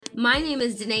My name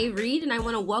is Danae Reed, and I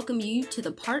want to welcome you to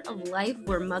the part of life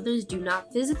where mothers do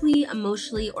not physically,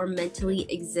 emotionally, or mentally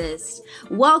exist.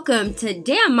 Welcome to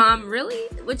Damn Mom, Really?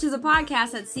 Which is a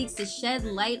podcast that seeks to shed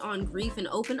light on grief and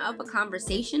open up a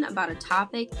conversation about a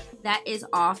topic that is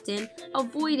often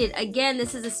avoided. Again,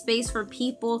 this is a space for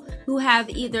people who have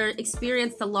either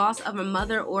experienced the loss of a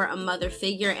mother or a mother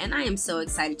figure, and I am so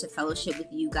excited to fellowship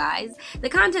with you guys. The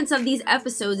contents of these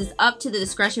episodes is up to the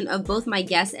discretion of both my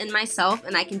guests and myself,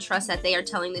 and I can trust that they are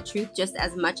telling the truth just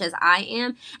as much as I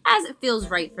am, as it feels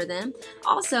right for them.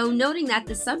 Also, noting that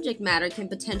the subject matter can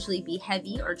potentially be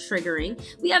heavy or triggering,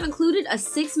 we have included a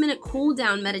 6-minute cool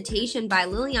down meditation by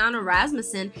Liliana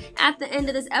Rasmussen at the end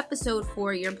of this episode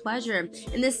for your pleasure.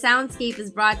 And this soundscape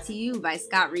is brought to you by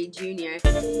Scott Reed Jr.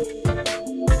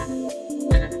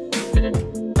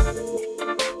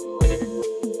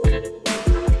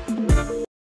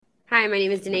 Hi, my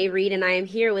name is Danae Reed, and I am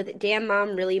here with Damn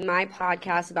Mom, Really, my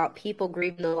podcast about people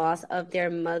grieving the loss of their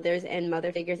mothers and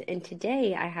mother figures. And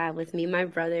today I have with me my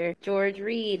brother, George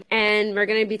Reed. And we're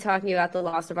going to be talking about the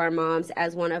loss of our moms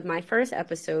as one of my first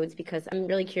episodes because I'm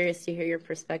really curious to hear your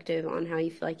perspective on how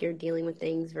you feel like you're dealing with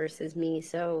things versus me.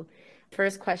 So,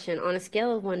 first question, on a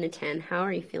scale of 1 to 10, how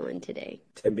are you feeling today?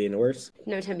 10 being the worst?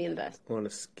 No, 10 being the best. On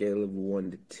a scale of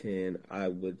 1 to 10, I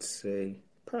would say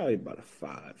probably about a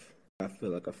 5. I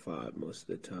feel like a 5 most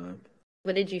of the time.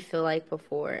 What did you feel like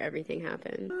before everything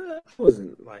happened? I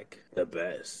wasn't like the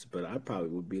best, but I probably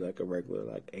would be like a regular,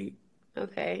 like 8.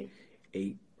 Okay.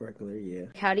 8 regular, yeah.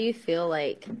 How do you feel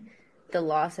like the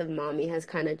loss of mommy has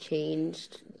kind of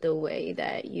changed the way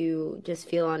that you just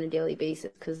feel on a daily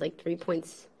basis? Because like 3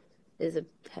 points is a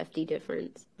hefty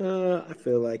difference. I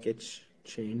feel like it's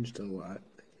changed a lot.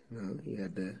 You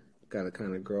gotta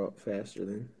kind of grow up faster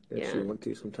than you want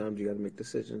to. Sometimes you gotta make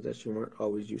decisions that you weren't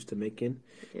always used to making,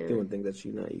 doing things that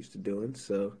you're not used to doing.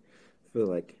 So I feel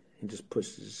like it just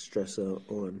pushes stress out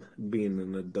on being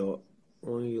an adult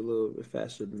on you a little bit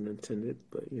faster than intended,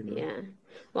 but Yeah.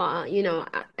 Well,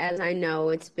 as I know,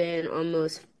 it's been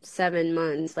almost 7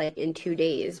 months, like in 2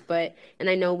 days, and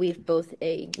I know we've both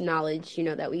acknowledged,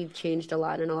 that we've changed a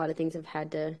lot and a lot of things have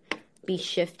had to be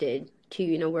shifted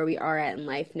to, where we are at in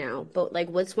life now. But like,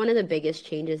 what's one of the biggest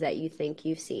changes that you think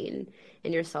you've seen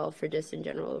in yourself or just in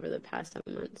general over the past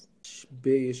 7 months?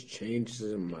 Biggest changes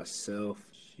in myself?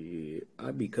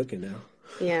 I'd be cooking now.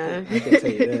 Yeah. I can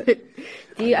tell you that.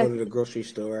 I go to the grocery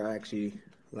store. I actually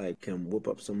can whip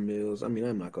up some meals. I mean,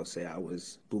 I'm not gonna say I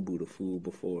was boo-boo the food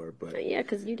before, but yeah,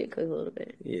 because you did cook a little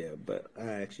bit. Yeah, but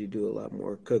I actually do a lot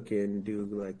more cooking. Go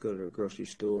to the grocery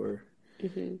store,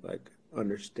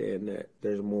 understand that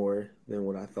there's more than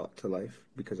what I thought to life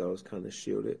because I was kind of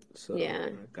shielded. So yeah,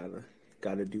 I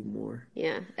gotta do more.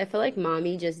 Yeah, I feel like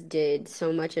mommy just did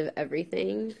so much of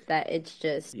everything that it's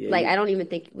just I don't even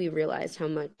think we realized how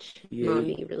much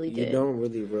mommy really did. You don't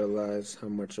really realize how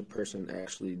much a person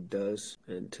actually does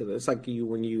until it's like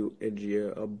when you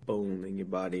injure a bone in your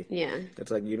body. Yeah, it's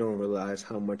like you don't realize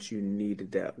how much you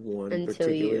needed that one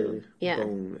particular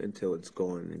bone until it's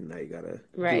gone, and now you gotta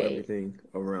do everything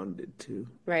around it too.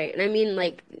 Right, and I mean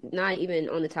not even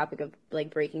on the topic of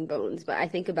breaking bones, but I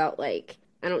think about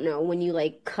I don't know, when you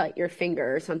cut your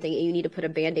finger or something and you need to put a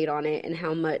Band-Aid on it and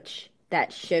how much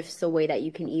that shifts the way that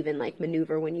you can even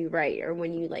maneuver when you write or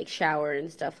when you shower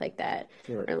and stuff like that.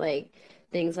 Right. Or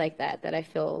things like that I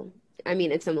feel, I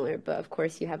mean, it's similar, but of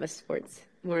course you have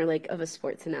more of a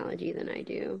sports analogy than I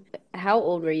do. How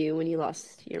old were you when you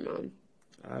lost your mom?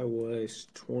 I was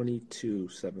 22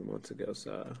 7 months ago,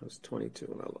 so I was 22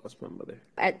 when I lost my mother.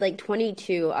 At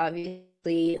 22,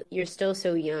 obviously, you're still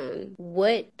so young.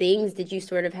 What things did you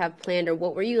sort of have planned, or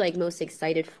what were you most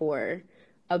excited for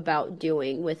about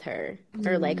doing with her,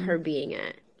 or her being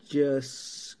at?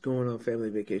 Just going on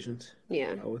family vacations.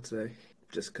 Yeah, I would say,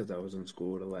 just because I was in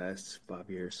school the last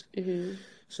 5 years. Mm-hmm.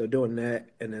 So doing that,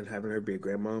 and then having her be a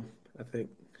grandmom, I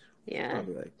think. Yeah,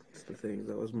 probably the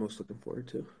things I was most looking forward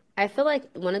to. I feel like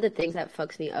one of the things that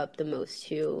fucks me up the most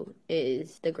too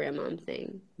is the grandmom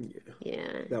thing.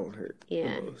 Yeah. That one hurt.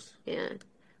 Yeah. The most. Yeah.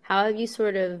 How have you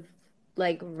sort of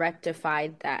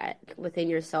rectified that within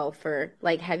yourself, or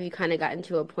have you kind of gotten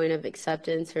to a point of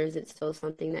acceptance, or is it still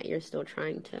something that you're still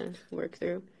trying to work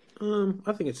through?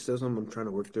 I think it's still something I'm trying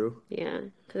to work through. Yeah,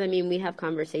 because I mean, we have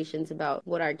conversations about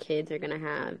what our kids are gonna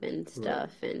have and stuff,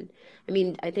 and I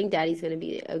mean, I think Daddy's gonna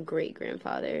be a great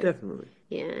grandfather. Definitely.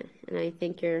 Yeah, and I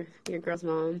think your girl's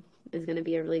mom is gonna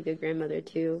be a really good grandmother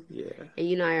too. Yeah.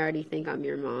 And I already think I'm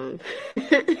your mom,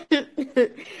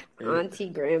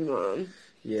 auntie, grandmom.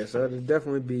 Yeah, so it'll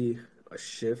definitely be a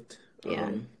shift.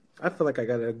 Yeah. I feel like I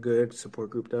got a good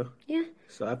support group though. Yeah.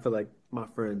 So I feel like my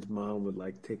friend's mom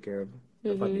would take care of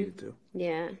if I needed to.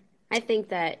 Yeah. I think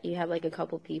that you have like a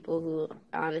couple people who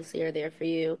honestly are there for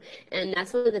you. And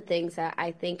that's one of the things that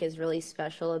I think is really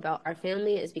special about our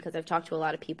family is because I've talked to a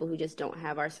lot of people who just don't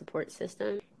have our support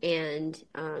system. And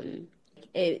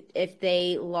if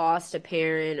they lost a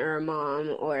parent or a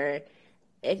mom or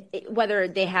whether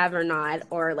they have or not,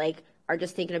 or like are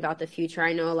just thinking about the future.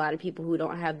 I know a lot of people who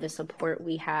don't have the support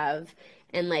we have,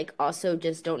 and like also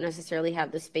just don't necessarily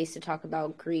have the space to talk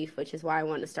about grief, which is why I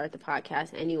want to start the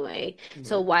podcast anyway. Mm-hmm.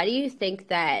 So, why do you think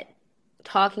that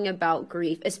talking about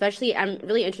grief, especially, I'm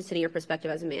really interested in your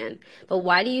perspective as a man, but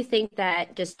why do you think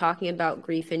that just talking about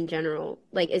grief in general,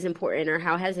 like, is important, or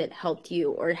how has it helped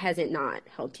you, or has it not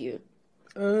helped you?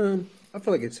 I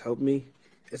feel like it's helped me.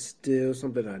 It's still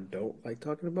something I don't like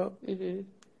talking about. Mm-hmm.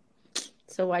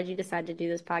 So why'd you decide to do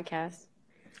this podcast?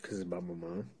 Because it's about my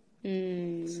mom.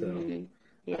 Mm-hmm. So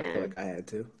yeah. I feel like I had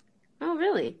to. Oh,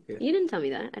 really? Yeah. You didn't tell me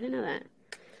that. I didn't know that.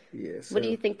 Yeah. So, what do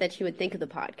you think that she would think of the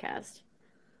podcast?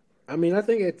 I mean, I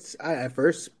think at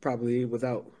first, probably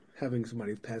without having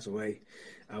somebody pass away,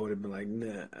 I would have been like,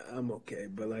 nah, I'm okay.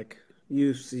 But like,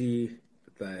 you see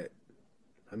that,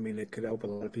 I mean, it could help a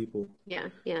lot of people. Yeah,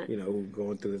 yeah. You know,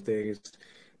 going through the things,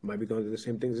 might be going through the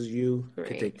same things as you, right.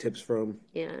 Could take tips from.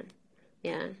 Yeah,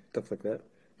 yeah. Stuff like that.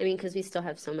 I mean, because we still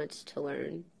have so much to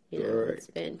learn. You know,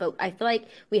 right. But I feel like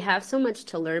we have so much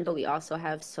to learn, but we also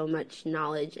have so much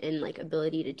knowledge and like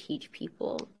ability to teach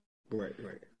people. Right,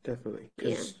 definitely.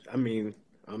 Because I mean,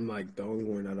 I'm like the only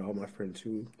one out of all my friends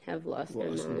who have lost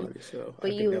somebody, so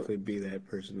but I can definitely be that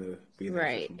person to be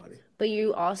there for somebody. But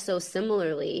you also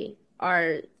similarly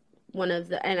are one of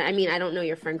the, and I mean, I don't know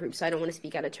your friend group, so I don't want to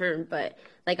speak out of turn, but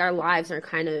like our lives are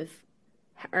kind of,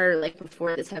 or like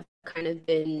before this have kind of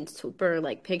been super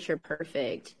like picture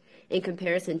perfect in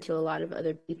comparison to a lot of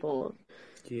other people.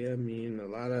 Yeah, I mean, a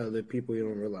lot of other people you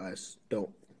don't realize don't,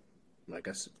 like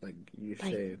you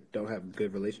say, don't have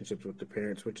good relationships with their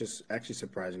parents, which is actually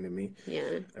surprising to me.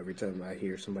 Yeah. Every time I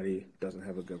hear somebody doesn't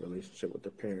have a good relationship with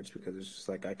their parents, because it's just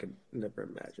like I could never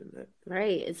imagine that.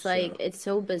 Right. It's like, it's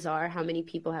so bizarre how many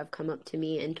people have come up to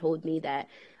me and told me that,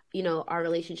 you know, our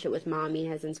relationship with mommy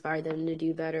has inspired them to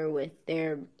do better with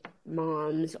their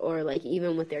moms or like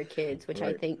even with their kids, which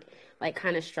I think like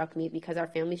kind of struck me because our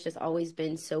family's just always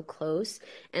been so close.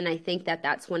 And I think that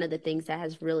that's one of the things that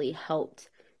has really helped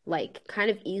like kind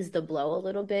of ease the blow a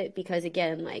little bit because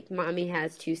again, like mommy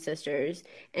has 2 sisters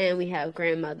and we have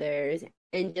grandmothers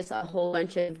and just a whole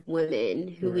bunch of women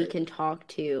who we can talk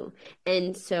to.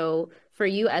 And so for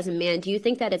you as a man, do you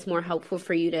think that it's more helpful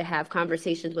for you to have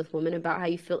conversations with women about how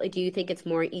you feel? Like, do you think it's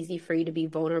more easy for you to be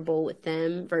vulnerable with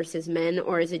them versus men,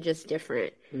 or is it just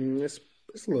different? It's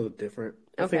a little different.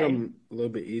 I think I'm a little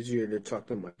bit easier to talk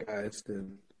to my guys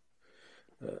than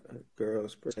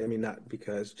girls per se. I mean, not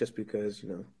just because, you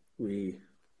know, we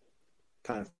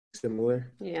kind of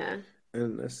similar. Yeah.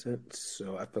 In a sense.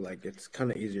 So I feel like it's kind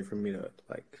of easier for me to,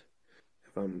 like,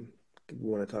 if I'm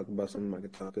want to talk about something, I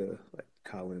could talk to, like,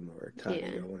 Colin or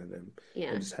Tanya or one of them. Yeah.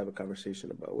 And just have a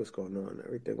conversation about what's going on and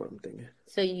everything, what I'm thinking.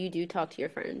 So you do talk to your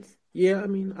friends? Yeah, I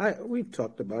mean, we've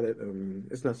talked about it.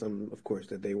 It's not something, of course,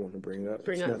 that they want to bring up.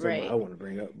 It's not something I want to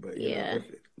bring up, but, you know,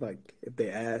 if they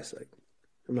ask, like,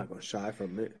 I'm not going to shy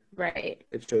from it. Right.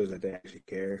 It shows that they actually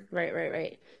care.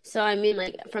 Right. So, I mean,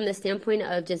 like, from the standpoint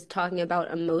of just talking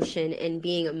about emotion and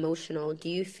being emotional, do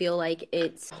you feel like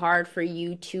it's hard for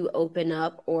you to open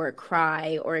up or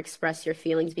cry or express your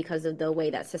feelings because of the way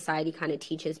that society kind of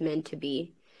teaches men to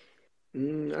be? I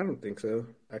don't think so.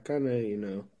 I kind of, you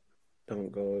know,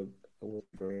 don't go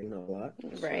Wolverine a lot.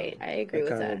 Right. So I agree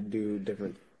with that. I kind of do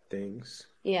different things.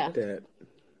 Yeah. That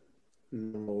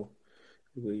normal,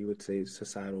 what you would say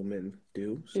societal men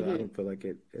do. So I don't feel like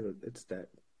it's that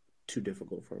too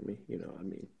difficult for me. You know, I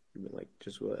mean, like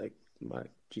just like my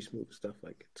G Smooth stuff,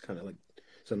 like it's kind of like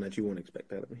something that you wouldn't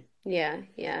expect out of me. Yeah.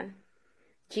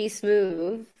 G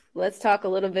Smooth. Let's talk a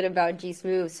little bit about G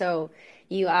Smooth. So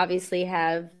you obviously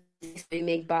you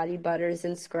make body butters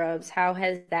and scrubs. How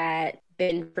has that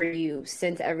been for you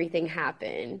since everything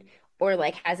happened? Or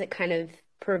like, has it kind of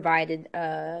provided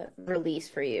a release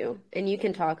for you? And you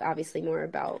can talk obviously more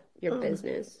about your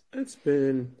business. It's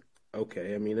been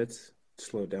okay. I mean, it's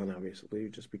slowed down obviously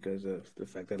just because of the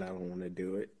fact that I don't want to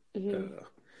do it.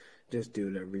 Just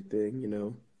do everything, you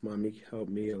know. Mommy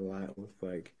helped me a lot with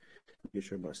like making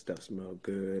sure my stuff smelled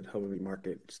good, helping me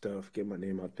market stuff, get my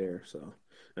name out there. So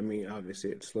I mean,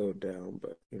 obviously it slowed down,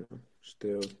 but you know,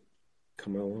 still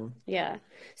coming along. Yeah.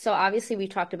 So obviously we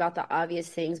talked about the obvious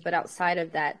things, but outside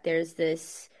of that, there's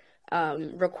this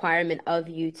requirement of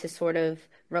you to sort of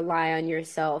rely on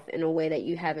yourself in a way that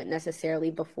you haven't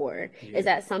necessarily before. Yeah. Is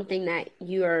that something that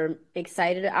you are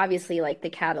excited? Obviously, like the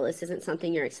catalyst isn't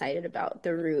something you're excited about,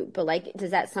 the root, but like,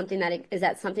 is that something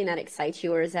that excites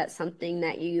you, or is that something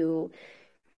that you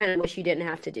kind of wish you didn't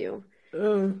have to do? A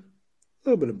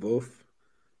little bit of both.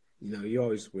 You know, you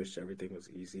always wish everything was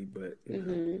easy, but you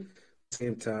know, at the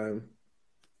same time,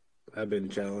 I've been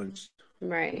challenged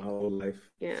my whole life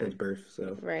since birth.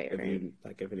 So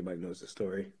if anybody knows the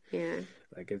story,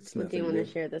 like it's nothing. Do you want to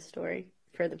share the story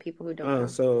for the people who don't know?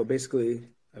 So basically,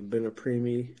 I've been a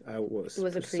preemie. I was a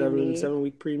preemie.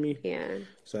 7-week preemie. Yeah.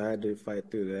 So I had to fight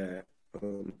through that.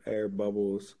 Air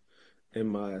bubbles in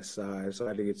my side, so I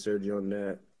had to get surgery on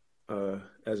that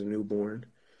as a newborn.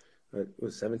 It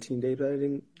was 17 days I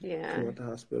didn't come out the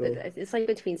hospital. It's like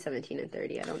between 17 and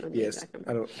 30. I don't know the exact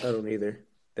number. I don't either.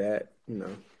 That, you know,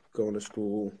 going to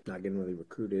school, not getting really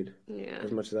recruited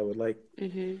as much as I would like.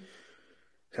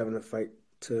 Having to fight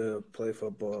to play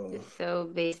football. So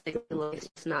basically, it's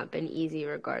just not been easy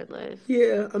regardless.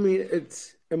 Yeah, I mean,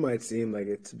 it might seem like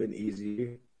it's been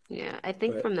easy. Yeah, I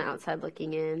think from the outside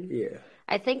looking in. Yeah.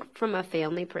 I think from a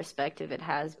family perspective it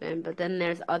has been, but then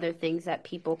there's other things that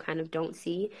people kind of don't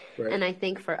see. Right. And I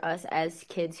think for us as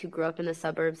kids who grew up in the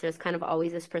suburbs, there's kind of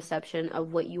always this perception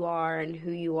of what you are and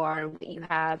who you are and what you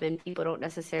have, and people don't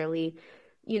necessarily,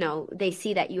 you know, they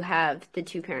see that you have the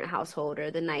 2-parent household or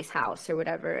the nice house or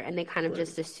whatever, and they kind of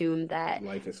just assume that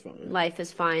life is fine. Life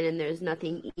is fine, and there's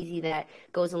nothing easy that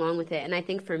goes along with it. And I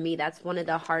think for me, that's one of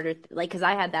the harder, because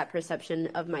I had that perception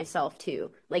of myself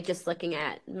too, like just looking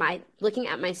at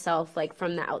myself, like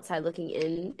from the outside looking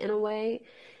in a way,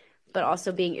 but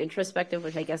also being introspective,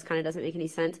 which I guess kind of doesn't make any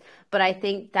sense. But I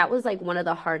think that was like one of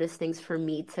the hardest things for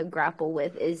me to grapple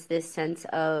with, is this sense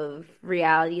of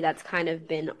reality that's kind of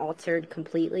been altered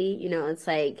completely. You know, it's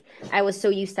like I was so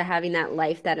used to having that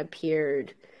life that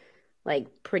appeared like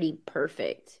pretty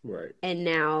perfect. Right. And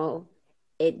now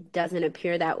it doesn't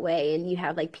appear that way. And you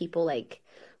have like people like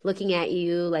looking at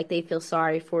you like they feel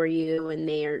sorry for you and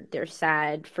they're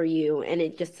sad for you. And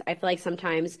it just, I feel like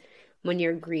sometimes when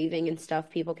you're grieving and stuff,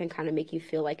 people can kind of make you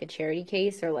feel like a charity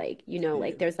case, or like, you know,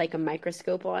 like there's like a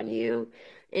microscope on you.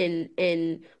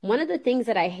 And one of the things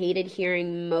that I hated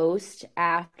hearing most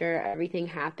after everything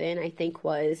happened, I think,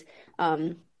 was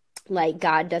like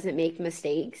God doesn't make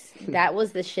mistakes. That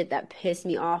was the shit that pissed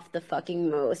me off the fucking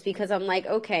most, because I'm like,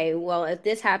 okay, well, if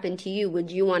this happened to you, would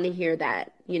you want to hear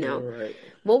that? You know, right.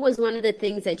 What was one of the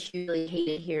things that you really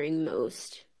hated hearing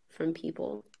most from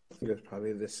people? It's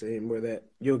probably the same, where that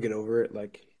you'll get over it,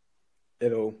 like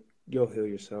you'll heal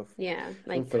yourself. Yeah,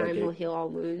 like time will heal all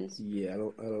wounds. Yeah, I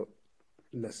don't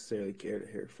necessarily care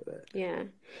to hear for that. Yeah,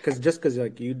 because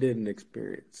like you didn't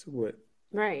experience what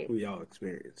we all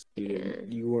experienced.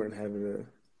 You weren't having a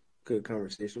good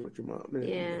conversation with your mom.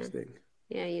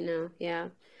 Yeah, you know, yeah.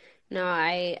 No,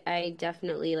 I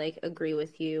definitely like agree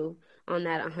with you on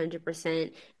that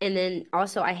 100%. And then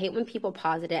also I hate when people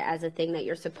posit it as a thing that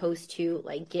you're supposed to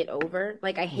like get over.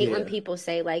 Like I hate when people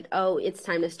say like, oh, it's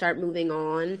time to start moving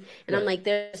on. And I'm like,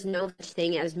 there's no such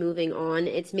thing as moving on.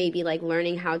 It's maybe like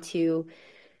learning how to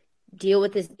deal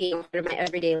with this being part of my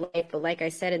everyday life. But like I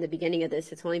said in the beginning of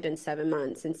this, it's only been 7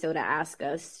 months. And so to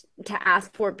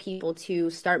ask for people to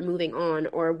start moving on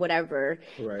or whatever,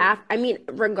 I mean,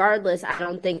 regardless, I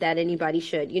don't think that anybody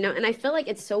should, you know. And I feel like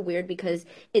it's so weird because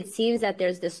it seems that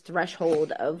there's this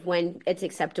threshold of when it's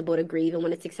acceptable to grieve and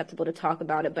when it's acceptable to talk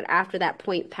about it. But after that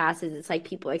point passes, it's like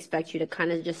people expect you to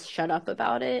kind of just shut up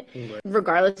about it,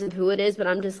 regardless of who it is. But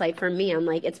I'm just like, for me, I'm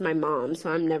like, it's my mom, so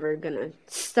I'm never gonna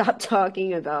stop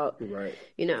talking about,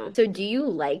 you know. So do you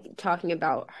like talking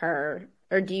about her,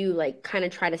 or do you like kind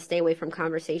of try to stay away from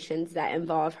conversations that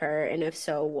involve her? And if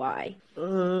so, why?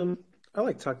 I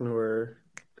like talking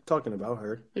about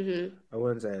her. I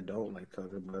wouldn't say I don't like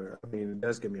talking about her. I mean, it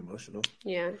does get me emotional.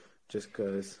 Yeah. Just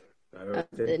because of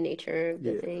the nature of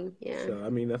the thing. Yeah. So I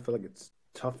mean, I feel like it's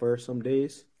tougher some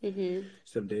days.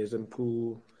 Some days I'm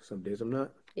cool. Some days I'm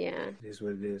not. Yeah. It is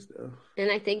what it is, though. And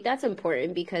I think that's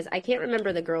important because I can't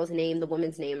remember the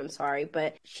woman's name, I'm sorry,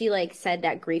 but she like said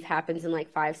that grief happens in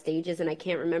like 5 stages, and I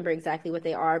can't remember exactly what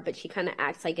they are, but she kind of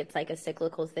acts like it's like a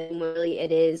cyclical thing. Really,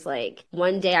 it is like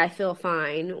one day I feel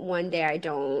fine, one day I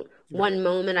don't. One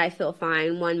moment I feel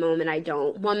fine, one moment I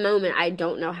don't. One moment I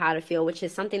don't know how to feel, which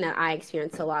is something that I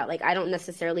experience a lot. Like I don't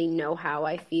necessarily know how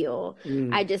I feel.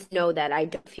 I just know that I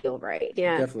don't feel right.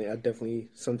 Yeah. Definitely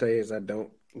some days I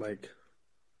don't like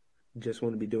just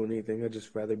want to be doing anything. I'd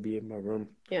just rather be in my room.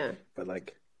 Yeah. But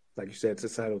like you said,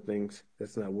 societal things,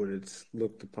 that's not what it's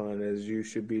looked upon as you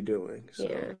should be doing.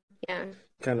 So Yeah.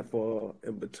 Kind of fall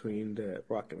in between that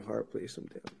rock and hard place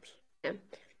sometimes. Yeah.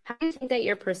 How do you think that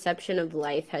your perception of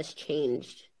life has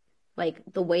changed? Like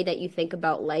the way that you think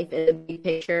about life in the big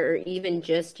picture, or even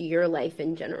just your life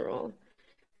in general?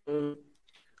 I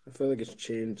feel like it's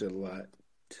changed a lot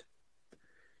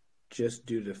just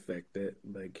due to the fact that,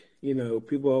 like,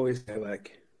 people always say,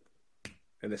 like,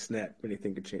 in a snap,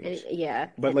 anything could change. Yeah.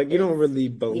 But, like, you don't really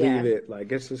believe it.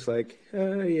 Like, it's just like,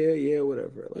 yeah,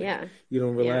 whatever. Like, yeah. You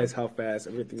don't realize how fast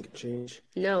everything could change.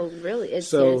 No, really. It's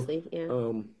seriously,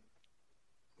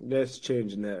 that's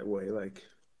changing that way. Like,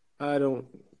 I don't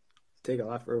take a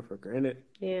lot for granted.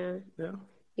 Yeah. No.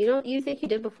 You think you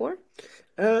did before?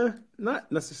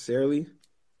 Not necessarily.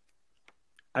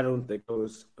 I don't think I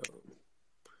was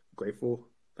grateful.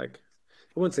 Like,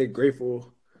 I wouldn't say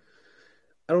grateful.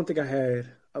 I don't think I had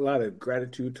a lot of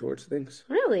gratitude towards things.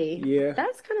 Really? Yeah.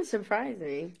 That's kind of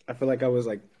surprising. I feel like I was,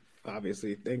 like,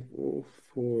 obviously thankful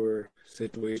for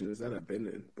situations that I've been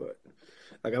in, but,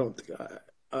 like, I don't think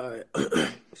I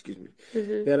excuse me,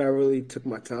 that I really took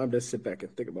my time to sit back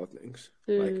and think about things.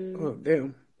 Like, oh,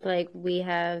 damn. Like, we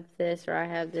have this or I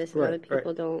have this and other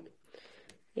people don't.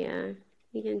 Yeah.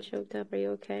 You getting choked up? Are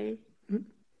you okay?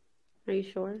 Are you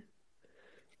sure?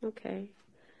 Okay.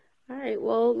 All right.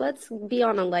 Well, let's be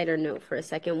on a lighter note for a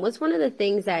second. What's one of the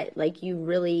things that, like, you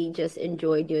really just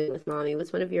enjoy doing with Mommy?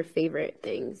 What's one of your favorite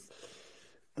things?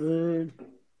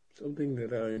 Something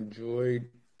that I enjoyed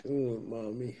doing with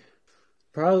Mommy.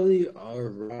 Probably our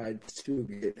ride to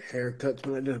get haircuts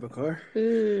when I didn't have a car.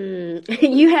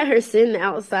 You had her sitting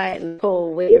outside in the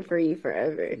cold waiting for you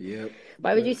forever. Yep.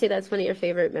 Why would you say that's one of your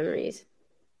favorite memories?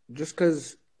 Just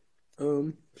because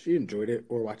she enjoyed it,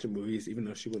 or watching movies, even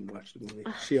though she wouldn't watch the movie.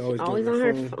 She always on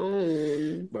her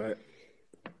phone. But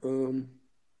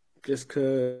just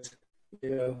because,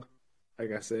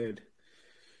 like I said,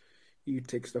 you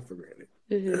take stuff for granted.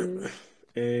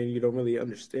 And you don't really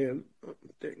understand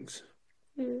things.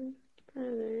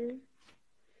 Brother.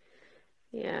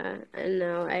 Yeah, I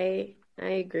know. I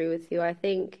agree with you. I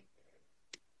think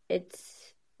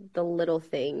it's the little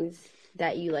things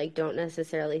that you, like, don't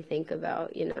necessarily think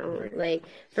about, Right. Like,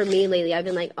 for me lately, I've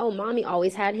been like, oh, Mommy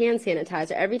always had hand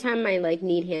sanitizer. Every time I, like,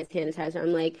 need hand sanitizer,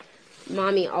 I'm like,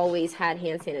 Mommy always had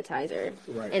hand sanitizer.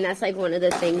 Right. And that's, like, one of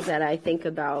the things that I think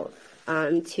about,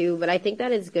 too. But I think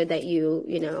that it's good that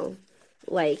you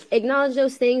like, acknowledge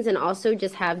those things and also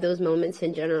just have those moments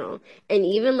in general. And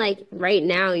even, like, right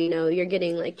now, you're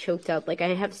getting, like, choked up. Like,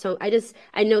 I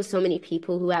know so many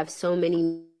people who have so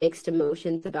many mixed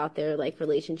emotions about their, like,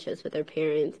 relationships with their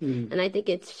parents. And I think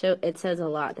it says a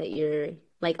lot that you're,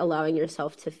 like, allowing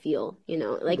yourself to feel,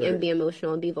 like, right. And be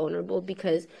emotional and be vulnerable.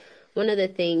 Because one of the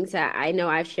things that I know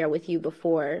I've shared with you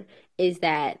before is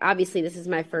that obviously this is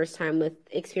my first time with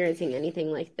experiencing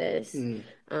anything like this.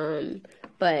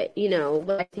 But,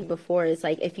 what I think before is,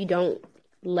 like, if you don't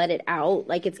let it out,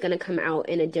 like, it's going to come out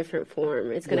in a different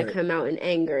form. It's going to come out in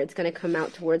anger. It's going to come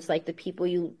out towards, like, the people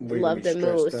you love the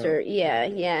most. Or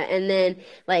And then,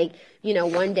 like,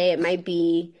 one day it might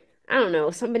be, I don't know,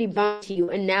 somebody bumped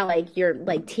you and now, like, you're,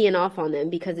 like, teeing off on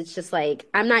them because it's just, like,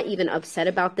 I'm not even upset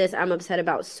about this. I'm upset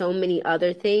about so many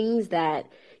other things that,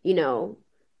 you don't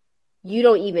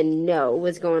even know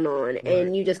what's going on. Right.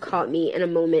 And you just caught me in a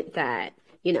moment that,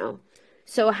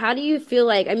 So how do you feel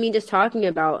like, just talking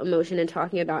about emotion and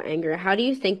talking about anger, how do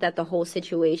you think that the whole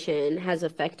situation has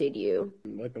affected you?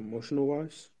 Like,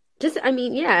 emotional-wise? Just,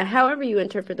 however you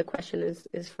interpret the question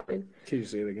is fine. Can you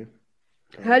say it again?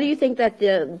 How do you think that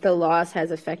the loss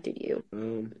has affected you?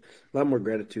 A lot more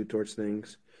gratitude towards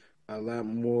things. A lot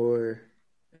more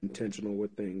intentional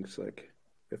with things. Like,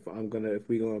 if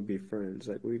we gonna be friends,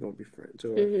 like, we gonna be friends.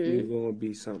 Or if we gonna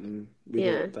be something,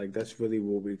 like, that's really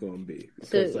what we gonna be.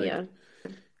 Because,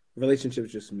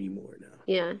 relationships just mean more now.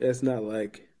 Yeah. It's not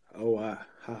like, oh,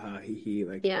 ha, he.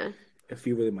 Like, if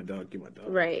you're really my dog, you're my dog.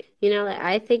 Right.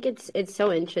 I think it's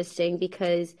so interesting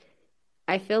because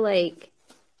I feel like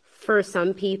for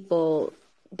some people,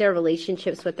 their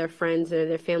relationships with their friends or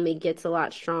their family gets a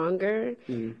lot stronger.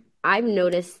 I've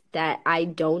noticed that I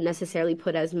don't necessarily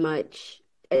put as much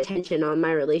attention on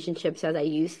my relationships as I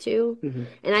used to.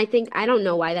 And I don't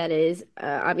know why that is.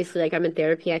 Obviously, like, I'm in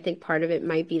therapy. I think part of it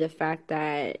might be the fact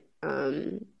that,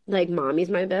 like, Mommy's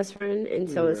my best friend. And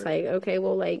so it's like, okay,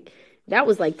 well, like, that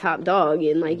was, like, top dog.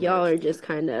 And, like, y'all are just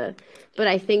kind of, but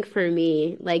I think for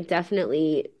me, like,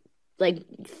 definitely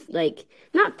like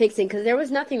not fixing, because there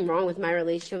was nothing wrong with my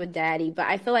relationship with daddy, but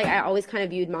I feel like I always kind of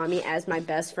viewed mommy as my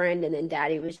best friend, and then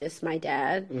daddy was just my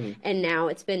dad. And now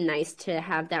it's been nice to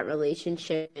have that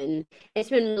relationship, and it's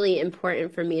been really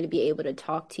important for me to be able to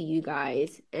talk to you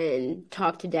guys and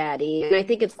talk to daddy. And I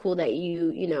think it's cool that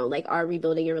you know, like, are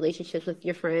rebuilding your relationships with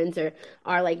your friends, or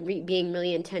are like being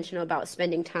really intentional about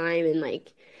spending time, and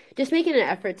like just making an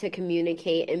effort to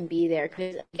communicate and be there,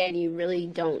 because again, you really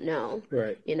don't know,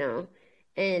 Right. you know.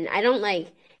 And I don't like,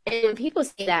 and when people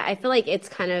say that, I feel like it's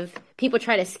kind of, people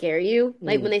try to scare you,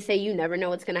 like when they say you never know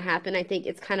what's going to happen. I think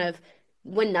it's kind of,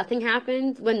 when nothing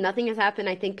happens, when nothing has happened,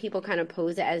 I think people kind of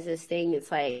pose it as this thing.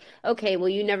 It's like, okay, well,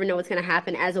 you never know what's going to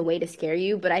happen, as a way to scare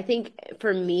you. But I think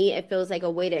for me, it feels like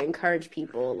a way to encourage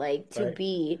people, like, to Right.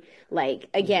 be, like,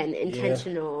 again, Yeah.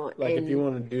 intentional. Like, and if you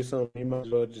want to do something, you might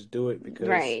as well just do it, because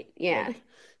right, yeah, like,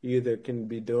 you either can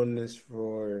be doing this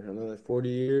for another 40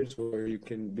 years, or you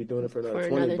can be doing it for for another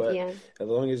 20. another, But yeah, as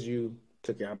long as you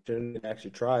took the opportunity and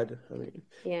actually tried, I mean,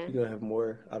 yeah, you're gonna have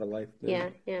more out of life yeah,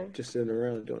 than yeah. just sitting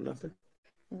around doing nothing.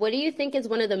 What do you think is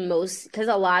one of the most, because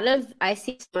a lot of, I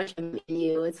see so much in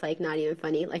you, it's like not even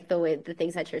funny, like the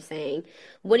things that you're saying.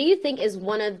 What do you think is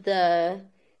one of the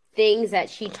things that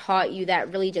she taught you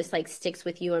that really just like sticks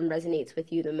with you and resonates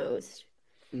with you the most?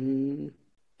 Mm,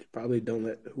 Probably don't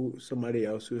let somebody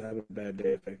else who having a bad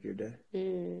day affect your day,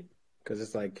 Mm, because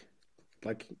it's like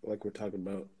we're talking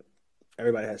about.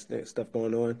 Everybody has stuff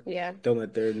going on. yeah. Don't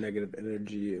let their negative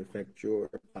energy affect your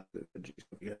positive energy. So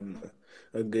if you're having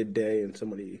a good day and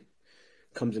somebody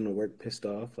comes into work pissed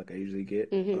off, like I usually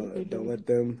get, don't let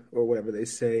them or whatever they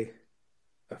say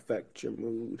affect your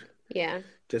mood. Yeah.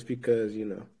 Just because, you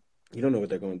don't know what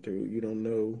they're going through. You don't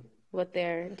know. What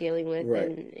they're dealing with, Right.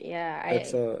 and yeah,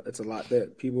 It's a lot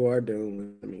that people are dealing with.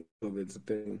 I mean, COVID's a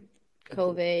thing.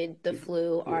 COVID, the People,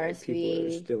 flu, yeah, people are RSV.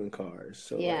 stealing cars.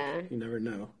 So, Yeah. like, you never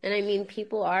know. And I mean,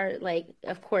 people are like,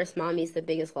 of course, mommy's the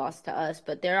biggest loss to us,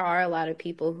 but there are a lot of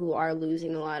people who are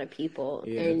losing a lot of people.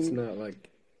 Yeah, it's And not like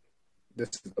this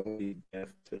is the only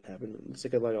death that happened. It's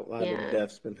like a lot of yeah.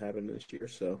 deaths been happening this year.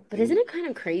 So, But isn't it kind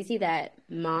of crazy that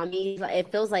mommy, like,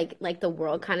 it feels like the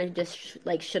world kind of just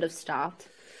like should have stopped?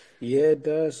 yeah, it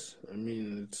does. I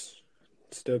mean, it's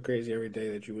still crazy every day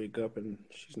that you wake up and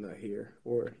she's not here,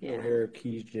 or you don't Yeah. hear her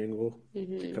keys jingle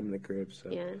to come in the crib. So,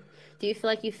 Yeah. Do you feel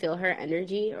like you feel her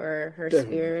energy or her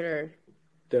definitely, spirit, or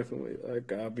definitely,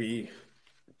 like I'll be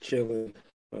chilling,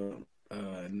 and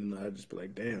then I'll just be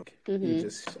like, damn,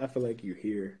 I feel like you're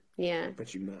here, yeah.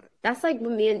 but you're not. That's like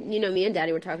when me and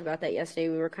daddy were talking about that yesterday.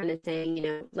 We were kind of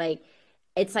saying, like,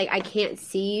 it's like I can't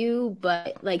see you,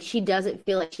 but like she doesn't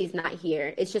feel like she's not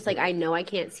here. It's just like I Right, know I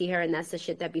can't see her, and that's the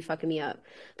shit that be fucking me up.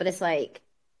 But it's like,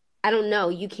 I don't know.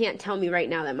 You can't tell me right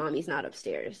now that mommy's not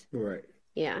upstairs. right.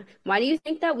 Yeah. Why do you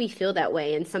think that we feel that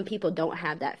way and some people don't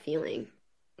have that feeling?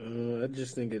 I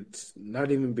just think it's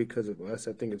not even because of us.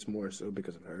 I think it's more so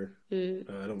because of her. Mm,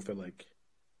 I don't feel like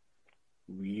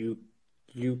you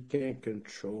you can't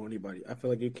control anybody. I feel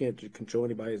like you can't control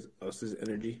anybody else's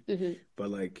energy, hmm but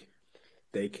like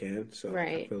they can. So I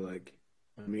Right. feel like,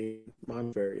 I mean,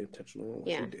 mom's very intentional on what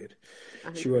she Yeah. did.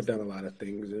 She wrote 100%. down a lot of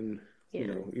things, and Yeah.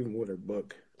 even with her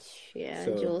book. Yeah.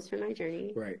 So Jewels for my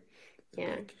journey. right,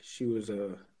 Yeah. like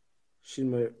she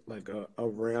might like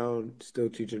around still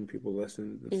teaching people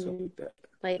lessons and stuff hmm like that.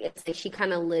 Like it's like she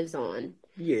kind of lives on.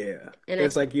 Yeah, And I,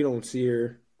 it's like you don't see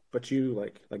her, but you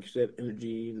like you said,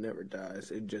 energy never dies.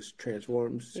 It just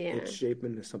transforms yeah. its shape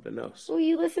into something else. Oh,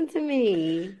 you listen to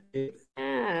me. It,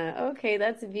 Yeah. Okay.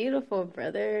 That's beautiful,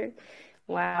 brother.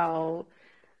 Wow.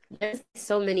 There's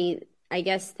so many, I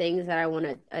guess, things that I want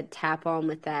to tap on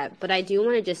with that. But I do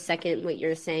want to just second what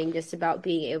you're saying, just about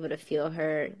being able to feel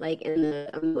her, like in the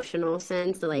emotional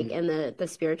sense, like mm, in the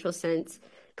spiritual sense.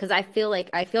 Because I feel like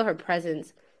I feel her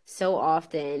presence so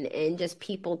often, and just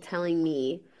people telling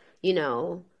me, you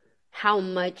know, how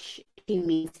much she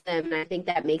means to them. And I think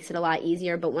that makes it a lot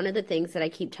easier. But one of the things that I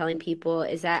keep telling people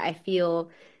is that I feel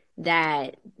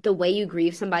that the way you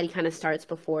grieve somebody kind of starts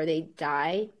before they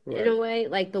die, in a right. way,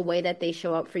 like the way that they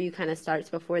show up for you kind of starts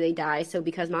before they die. So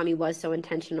because mommy was so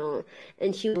intentional,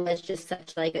 and she was just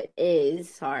such like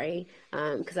sorry,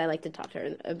 because I like to talk to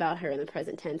her about her in the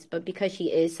present tense, but because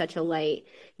she is such a light,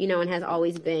 and has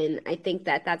always been, I think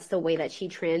that that's the way that she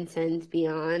transcends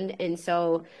beyond. And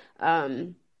so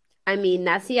I mean,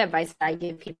 that's the advice that I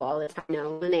give people all the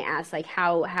time. When they ask like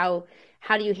how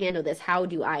do you handle this? How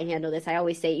do I handle this? I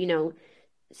always say,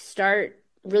 start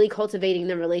really cultivating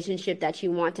the relationship that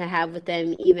you want to have with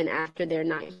them even after they're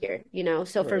not here.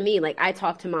 So for Right. me, like, I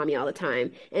talk to mommy all the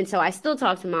time, and so I still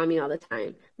talk to mommy all the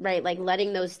time, right? Like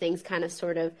letting those things kind of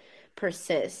sort of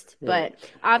persist. But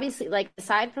obviously, like,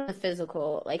 aside from the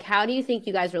physical, like, how do you think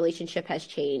you guys' relationship has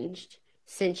changed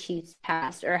since she's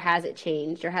passed, or has it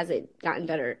changed, or has it gotten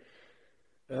better?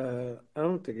 I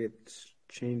don't think it's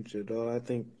changed at all. I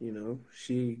think,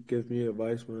 she gives me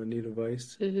advice when I need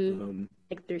advice.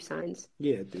 Like through signs.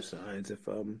 Yeah, through signs. If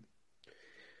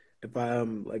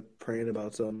I'm like praying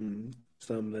about some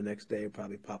the next day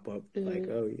probably pop up like,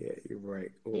 oh yeah, you're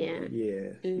right, or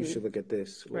yeah, you should look at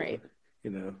this, or, Right.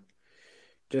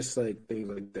 Just like things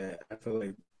like that. I feel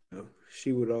like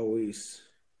she would always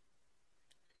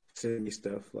send me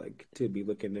stuff like to be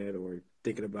looking at or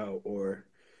thinking about, or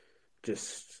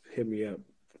just hit me up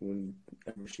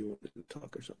whenever she wanted to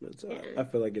talk or something. So I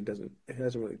feel like it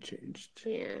hasn't really changed.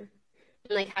 Yeah.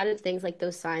 And like, how do things like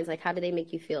those signs, like, how do they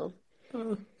make you feel?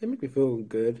 They make me feel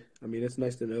good. I mean, it's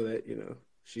nice to know that,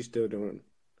 she's still doing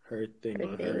her thing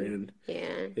on her end.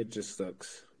 Yeah. It just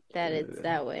sucks that it's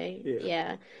that way.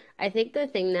 Yeah. I think the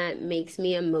thing that makes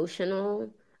me emotional,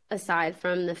 aside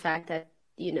from the fact that,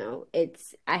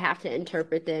 I have to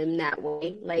interpret them that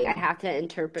way. Like, I have to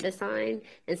interpret a sign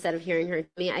instead of hearing her to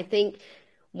me. I think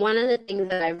one of the things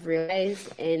that I've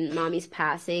realized in mommy's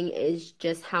passing is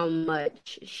just how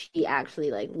much she actually,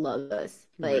 like, loves us.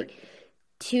 Like,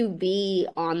 to be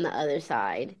on the other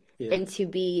side and to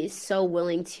be so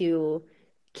willing to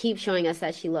keep showing us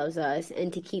that she loves us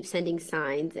and to keep sending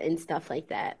signs and stuff like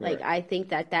that. Like, I think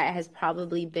that has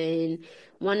probably been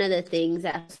one of the things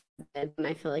that when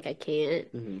I feel like I can't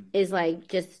is like,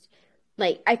 just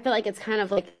like, I feel like it's kind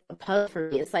of like a puzzle for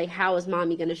me. It's like, how is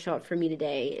mommy going to show up for me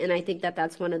today? And I think that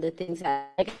that's one of the things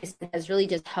that, like I said, has really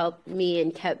just helped me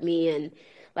and kept me and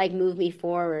like move me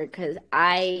forward. Because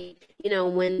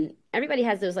when everybody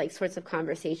has those like sorts of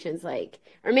conversations, like,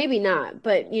 or maybe not,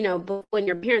 but but when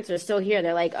your parents are still here,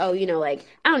 they're like, oh, like,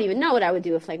 I don't even know what I would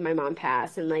do if like my mom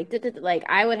passed, and like, like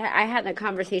I had a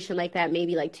conversation like that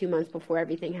maybe like 2 months before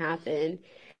everything happened,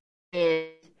 and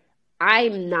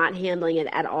I'm not handling it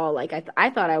at all. Like, I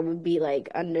thought I would be like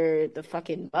under the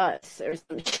fucking bus or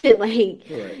some shit. Like,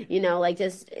 like,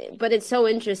 just, but it's so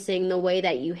interesting the way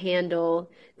that you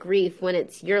handle grief when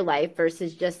it's your life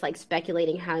versus just like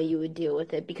speculating how you would deal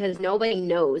with it, because nobody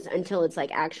knows until it's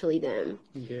like actually them.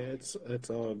 Yeah, it's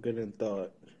all good in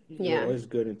thought. You're always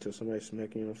good until somebody's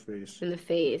smacking you in the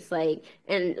face, like,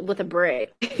 and with a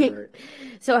brick.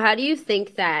 So how do you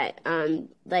think that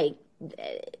like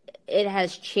it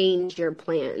has changed your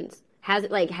plans? Has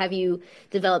it, like, have you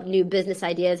developed new business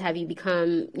ideas? Have you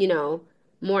become,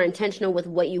 more intentional with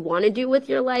what you want to do with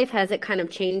your life? Has it kind of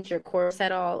changed your course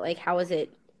at all? Like, how has it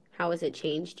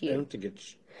changed you? I don't think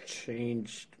it's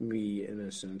changed me in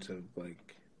a sense of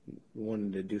like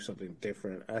wanting to do something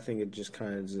different. I think it just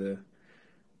kind of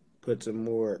puts a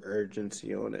more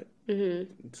urgency on it.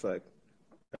 It's like,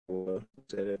 well,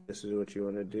 if this is what you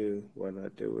want to do, why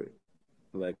not do it?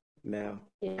 Like, now,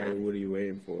 what are you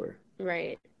waiting for?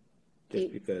 Right.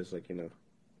 Just because, like, you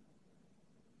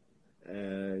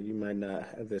might not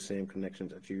have the same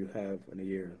connections that you have in a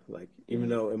year. Like, even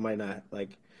though it might not,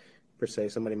 like, per se,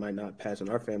 somebody might not pass in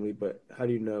our family, but how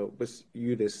do you know? What's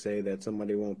you to say that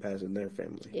somebody won't pass in their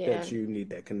family? That you need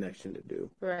that connection to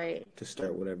do. Right. To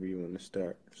start whatever you want to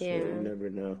start. So you never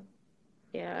know.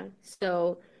 Yeah.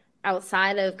 So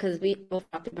outside of, because we both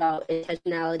talked about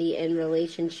intentionality in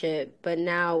relationship, but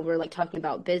now we're like talking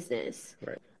about business.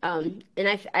 Right. And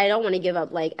I don't want to give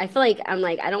up, like, I feel like I'm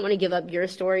like, I don't want to give up your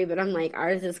story, but I'm like,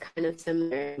 ours is kind of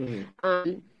similar.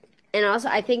 And also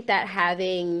I think that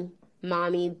having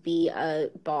mommy be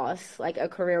a boss, like a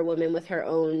career woman with her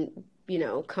own,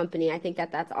 company, I think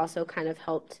that that's also kind of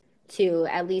helped too,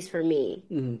 at least for me.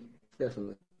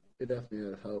 Definitely. It definitely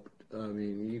has helped. I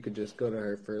mean, you could just go to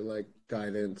her for like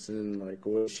guidance and like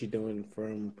what's she doing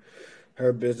from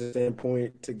her business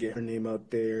standpoint to get her name out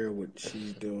there, what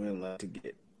she's doing like to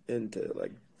get into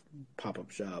like pop-up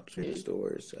shops or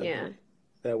stores.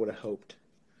 That would have helped.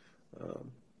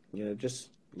 Just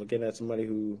looking at somebody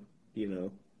who,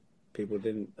 people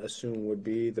didn't assume would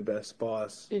be the best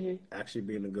boss, actually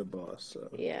being a good boss. So.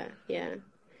 Yeah.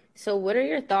 So what are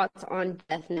your thoughts on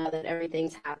death now that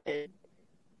everything's happened?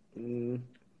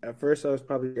 At first, I was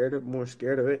probably more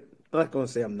scared of it. I'm not going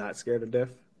to say I'm not scared of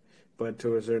death, but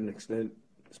to a certain extent,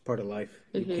 it's part of life.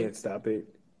 You can't stop it.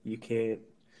 You can't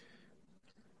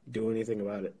do anything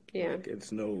about it. Yeah. Like,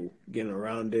 it's no getting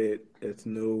around it. It's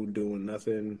no doing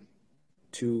nothing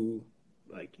to,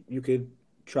 like, you could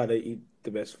try to eat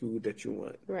the best food that you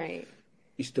want. Right.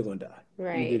 You're still going to die.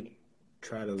 Right. You could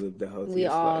try to live the healthiest we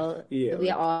all life. We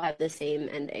all have the same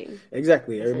ending.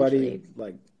 Exactly. Everybody,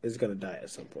 like, is going to die at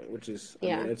some point, which is, I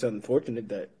mean, it's unfortunate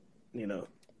that,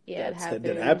 Yeah, it happens.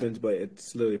 That happens, but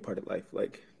it's literally part of life.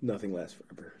 Like nothing lasts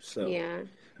forever. So yeah,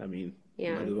 I mean,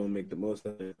 yeah, might as well make the most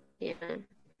of it. yeah.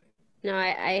 No,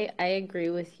 I agree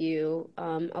with you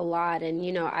a lot.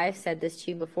 And, I've said this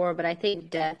to you before, but I think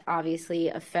death obviously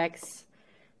affects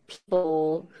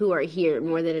people who are here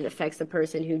more than it affects the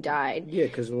person who died. Yeah,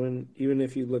 because even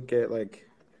if you look at like,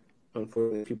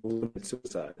 unfortunately, people who commit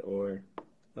suicide or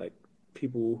like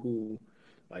people who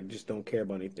like just don't care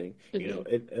about anything,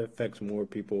 it affects more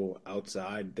people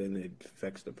outside than it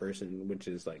affects the person, which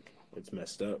is like it's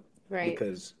messed up. Right.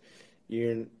 Because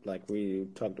you're like we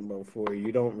talked about before,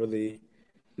 you don't really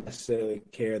necessarily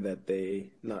care that they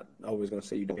not always gonna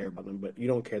say you don't care about them, but you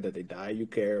don't care that they die. You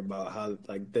care about how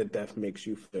like the death makes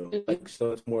you feel. Like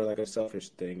so it's more like a selfish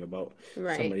thing about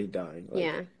somebody dying. Like,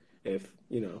 yeah. If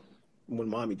when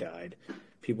mommy died,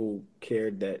 people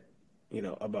cared that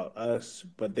about us,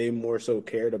 but they more so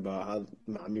cared about how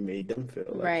mommy made them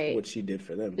feel, like what she did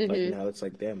for them. Like now it's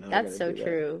like, damn, now that's so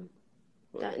true.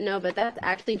 No, but that's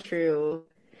actually true,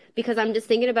 because I'm just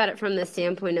thinking about it from the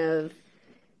standpoint of,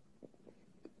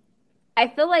 I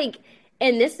feel like,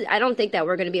 and this, I don't think that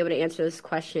we're going to be able to answer this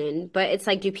question, but it's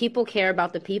like, do people care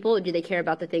about the people, or do they care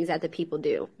about the things that the people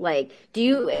do? Like,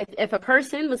 if a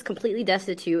person was completely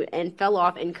destitute and fell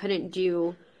off and couldn't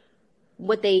do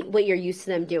what you're used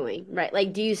to them doing, right?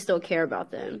 Like, do you still care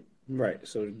about them? Right.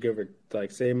 So give her,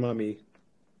 like, say mommy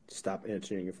stop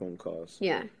answering your phone calls.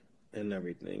 Yeah. And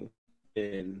everything.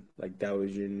 And like that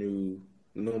was your new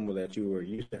normal, that you were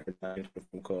used to her not answering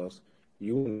phone calls.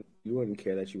 You wouldn't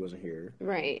care that she wasn't here.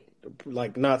 Right.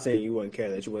 Like, not saying you wouldn't care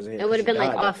that she wasn't here. It would have been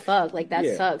like, oh fuck, like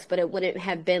that sucks, but it wouldn't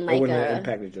have been like, it wouldn't have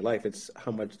impacted your life. It's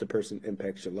how much the person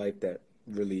impacts your life that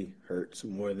really hurts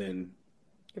more than.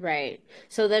 Right.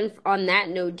 So then on that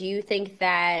note, do you think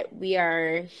that we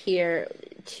are here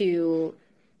to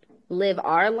live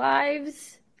our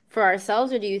lives for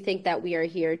ourselves, or do you think that we are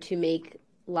here to make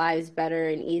lives better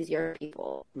and easier for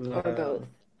people, or both?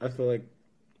 I feel like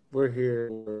we're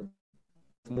here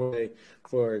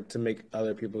more to make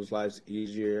other people's lives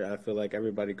easier. I feel like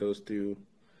everybody goes through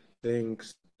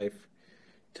things in life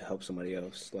to help somebody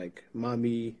else. Like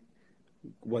mommy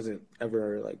wasn't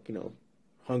ever like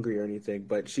hungry or anything,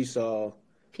 but she saw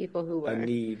people who were a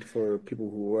need for people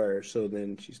who were, so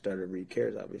then she started Read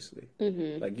Cares, obviously.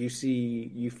 Like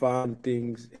you find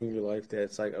things in your life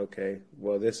that's like, okay,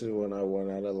 well, this is what I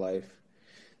want out of life,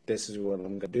 this is what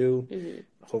I'm gonna do.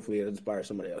 Hopefully it'll inspire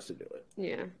somebody else to do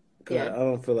it. Because I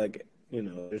don't feel like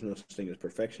there's no such thing as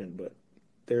perfection, but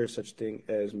there is such thing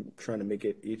as trying to make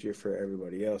it easier for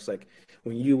everybody else. Like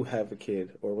when you have a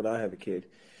kid, or when I have a kid,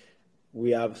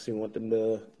 we obviously want them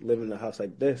to live in a house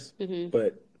like this,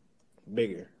 but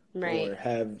bigger, or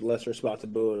have less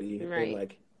responsibility, and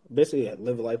like basically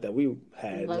live a life that we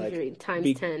had, luxury like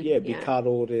times 10. Be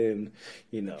coddled, and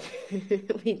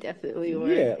we definitely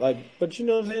were. Yeah, like, but you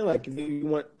know what I'm saying? Like, if you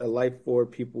want a life for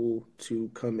people to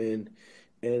come in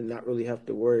and not really have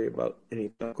to worry about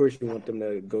anything. Of course, you want them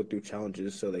to go through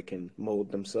challenges so they can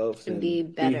mold themselves and be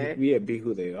better. Be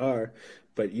who they are.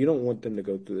 But you don't want them to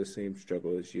go through the same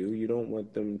struggle as you. You don't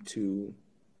want them to,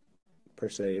 per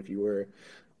se,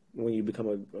 when you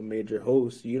become a major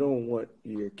host, you don't want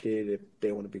your kid, if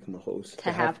they want to become a host,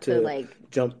 to have to like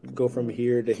go from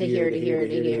here to here to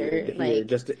here,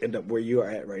 just to end up where you are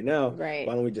at right now. Right.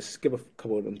 Why don't we just skip a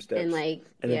couple of them steps?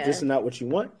 And if this is not what you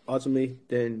want, ultimately,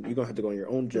 then you're gonna have to go on your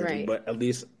own journey. Right. But at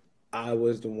least I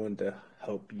was the one to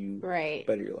help you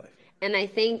better your life. And I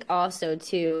think also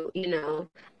too,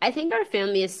 I think our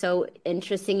family is so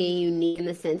interesting and unique in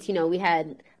the sense, we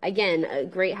had, again, a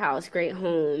great house, great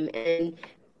home, and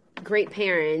great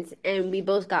parents, and we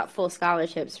both got full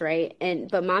scholarships, right?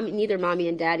 But neither mommy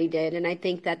and daddy did, and I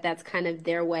think that that's kind of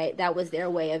their way. That was their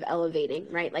way of elevating,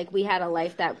 right? Like we had a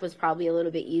life that was probably a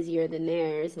little bit easier than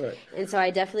theirs, right. And so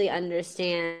I definitely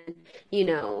understand,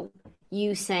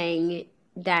 you saying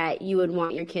that you would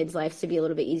want your kids' lives to be a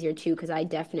little bit easier too, because I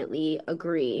definitely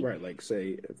agree. Right, like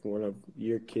say if one of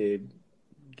your kid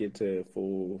gets a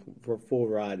full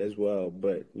ride as well,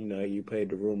 but you paid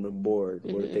the room and board,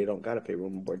 or they don't gotta pay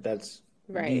room and board. That's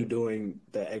you doing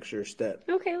the extra step.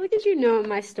 Okay, look at you knowing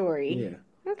my story.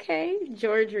 Yeah. Okay,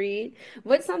 George Reed.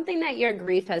 What's something that your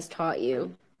grief has taught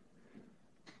you?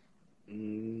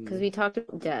 Because we talked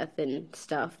about death and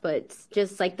stuff, but it's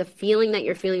just like the feeling that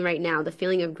you're feeling right now, the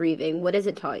feeling of grieving. What has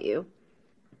it taught you?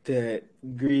 That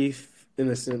grief, in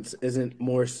a sense, isn't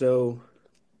more so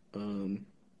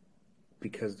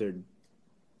because they're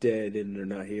dead and they're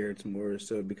not here. It's more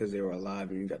so because they were alive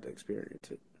and you got to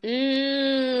experience it.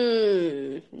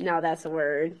 No, that's a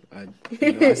word. I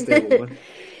stay with one.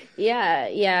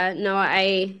 Yeah. No,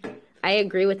 I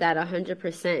agree with that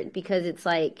 100% because it's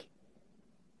like,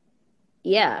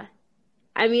 yeah.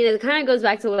 I mean, it kind of goes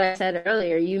back to what I said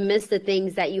earlier. You miss the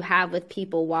things that you have with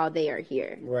people while they are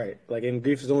here. Right. Like, and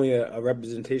grief is only a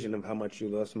representation of how much you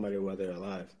love somebody while they're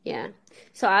alive. Yeah.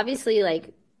 So obviously,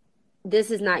 like,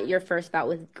 this is not your first bout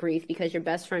with grief because your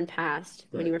best friend passed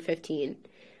when you were 15.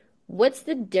 What's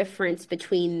the difference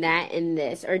between that and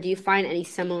this? Or do you find any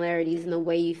similarities in the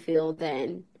way you feel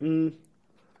then?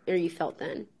 Or you felt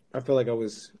then? I feel like I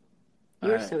was...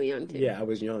 You were so young, too. Yeah, I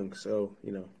was young. So,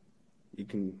 you know, you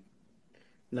can...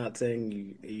 Not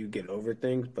saying you get over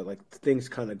things, but, like, things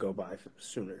kind of go by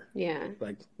sooner. Yeah.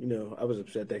 Like, you know, I was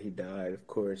upset that he died, of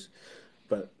course.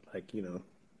 But, like, you know...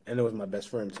 And it was my best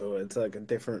friend, so it's like a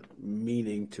different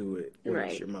meaning to it when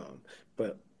it's your mom.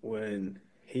 But when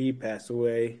he passed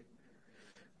away,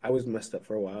 I was messed up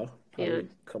for a while, probably a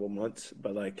couple months.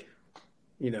 But like,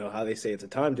 you know how they say it's a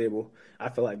timetable. I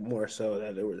feel like more so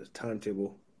that there was a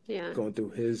timetable going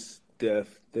through his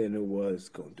death than it was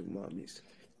going through mommy's.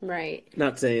 Right.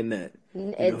 Not saying that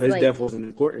his death wasn't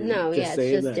important. No, it's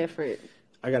just different.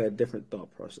 I got a different thought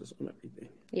process on everything.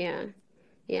 Yeah,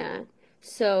 yeah.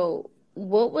 So,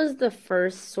 what was the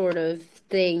first sort of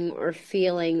thing or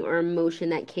feeling or emotion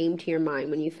that came to your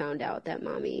mind when you found out that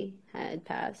mommy had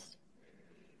passed?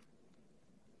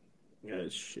 Yeah,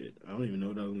 shit. I don't even know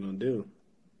what I was gonna do.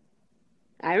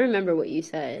 I remember what you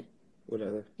said.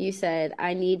 Whatever. You said,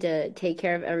 I need to take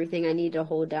care of everything. I need to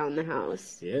hold down the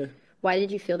house. Yeah. Why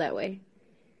did you feel that way?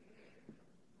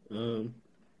 It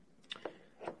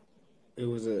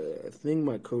was a thing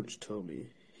my coach told me.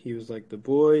 He was like, the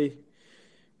boy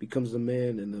becomes the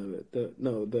man, and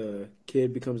the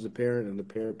kid becomes the parent, and the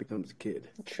parent becomes the kid.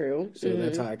 True. So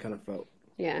that's how I kind of felt.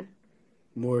 Yeah.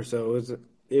 More so,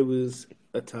 it was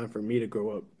a time for me to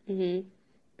grow up and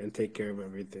take care of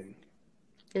everything.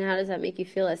 And how does that make you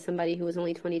feel as somebody who was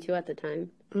only 22 at the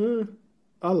time?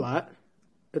 A lot.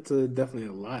 It's definitely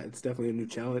a lot. It's definitely a new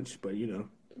challenge, but you know.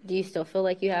 Do you still feel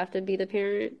like you have to be the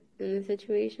parent in the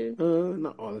situation?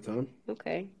 Not all the time.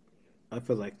 Okay. I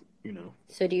feel like, you know.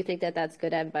 So do you think that that's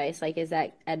good advice? Like, is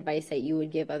that advice that you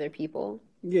would give other people?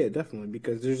 Yeah, definitely,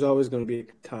 because there's always going to be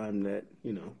a time that,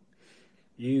 you know,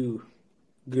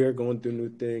 you're going through new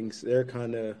things. They're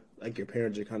kind of, like your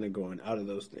parents are kind of going out of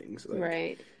those things. Like,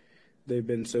 right. They've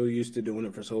been so used to doing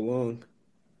it for so long.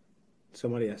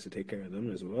 Somebody has to take care of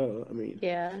them as well. I mean,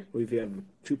 if you have a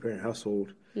two-parent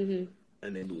household and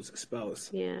they lose a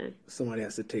spouse, somebody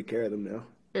has to take care of them now.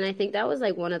 And I think that was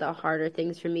like one of the harder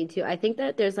things for me too. I think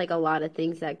that there's like a lot of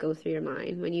things that go through your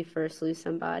mind when you first lose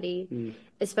somebody,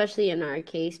 especially in our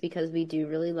case because we do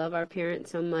really love our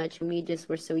parents so much and we just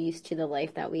were so used to the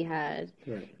life that we had,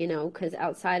 you know, because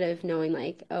outside of knowing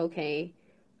like, okay,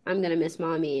 I'm going to miss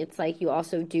mommy, it's like you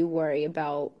also do worry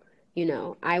about, you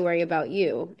know, I worry about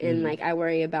you and like I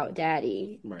worry about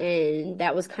daddy. Right. And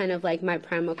that was kind of like my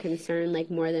primal concern, like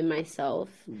more than myself.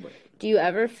 Right. Do you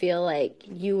ever feel like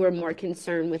you were more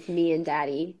concerned with me and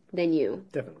daddy than you?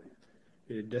 Definitely.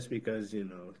 Just because, you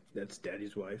know, that's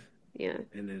daddy's wife. Yeah.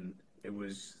 And then it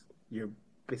was your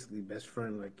basically best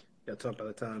friend, like y'all talk all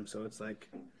the time. So it's like,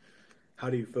 how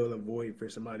do you fill a void for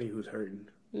somebody who's hurting?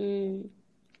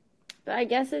 But I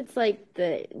guess it's like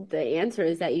the answer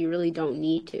is that you really don't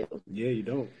need to. Yeah, you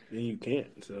don't. And you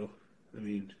can't. So, I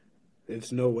mean,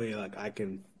 there's no way like I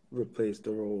can replace the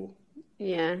role.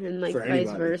 Yeah, and like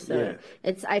vice versa.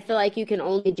 Yeah. I feel like you can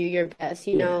only do your best,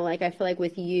 you know, like I feel like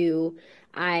with you,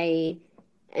 I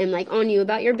am like on you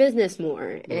about your business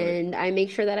more and I make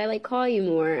sure that I like call you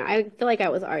more. I feel like I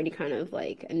was already kind of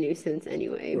like a nuisance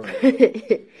anyway.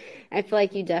 Right. I feel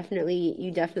like you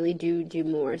definitely do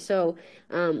more. So,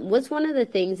 what's one of the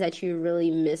things that you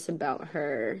really miss about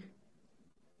her?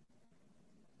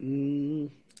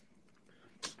 It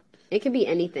could be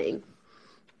anything.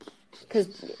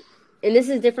 And this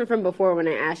is different from before when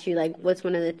I asked you, like, what's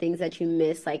one of the things that you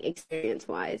miss, like,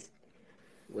 experience-wise?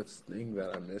 What's the thing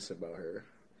that I miss about her?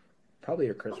 Probably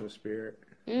her Christmas spirit.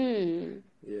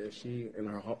 Yeah, she and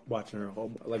her watching her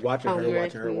watch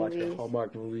her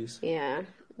Hallmark movies. Yeah,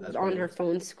 on her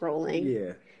phone scrolling.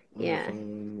 Yeah, her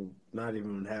phone, not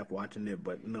even half watching it,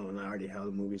 but knowing already how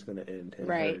the movie's gonna end. And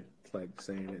right, her, like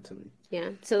saying it to me. Yeah.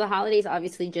 So the holidays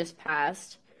obviously just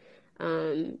passed.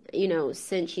 You know,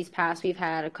 since she's passed, we've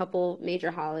had a couple major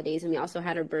holidays, and we also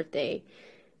had her birthday.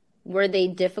 Were they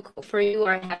difficult for you,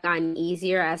 or have gotten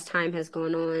easier as time has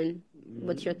gone on?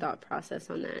 What's your thought process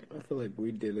on that? I feel like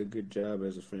we did a good job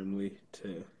as a family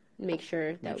to make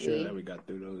sure that we got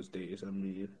through those days. I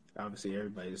mean, obviously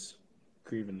everybody's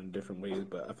grieving in different ways,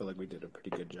 but I feel like we did a pretty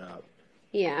good job.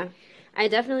 Yeah, I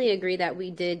definitely agree that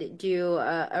we did do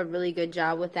a really good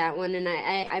job with that one. And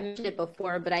I mentioned it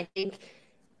before, but I think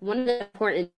one of the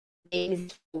important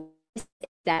things is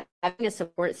that having a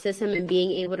support system and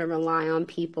being able to rely on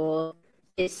people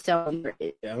is so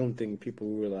important. Yeah, I don't think people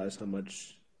realize how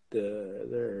much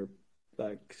they're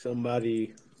like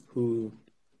somebody who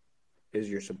is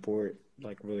your support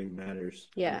like really matters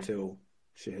Yeah, until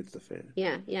shit hits the fan.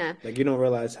 yeah, yeah. Like you don't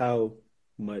realize how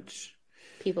much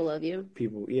People love you.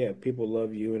 people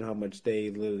love you and how much they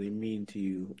literally mean to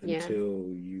you Yeah, until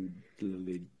you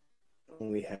literally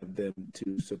only have them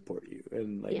to support you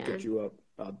and like yeah. get you up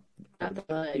Out out the of that.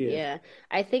 mud, Yeah. yeah.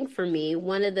 I think for me,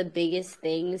 one of the biggest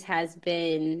things has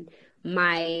been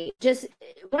my just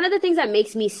one of the things that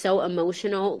makes me so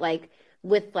emotional, like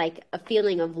with like a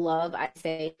feeling of love, I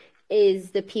say,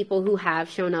 is the people who have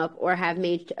shown up or have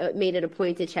made it a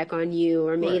point to check on you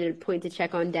or made Right. it a point to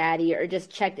check on daddy or just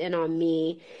checked in on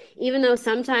me. Even though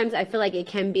sometimes I feel like it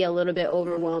can be a little bit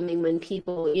overwhelming when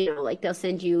people, like they'll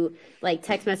send you like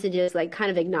text messages, like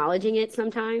kind of acknowledging it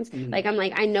sometimes. Mhm. Like I'm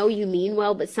like, I know you mean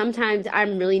well, but sometimes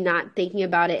I'm really not thinking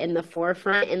about it in the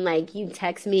forefront. And like you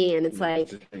text me and it's Yeah, like,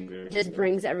 just think there, it just yeah.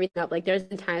 brings everything up. Like there's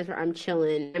been times where I'm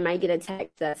chilling. I might get a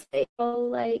text that's like, oh,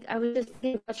 like I was just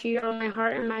thinking about you. You're on my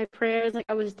heart and my prayers. Like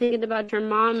I was thinking about your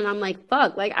mom. And I'm like,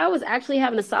 fuck, like I was actually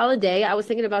having a solid day. I was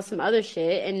thinking about some other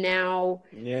shit. And now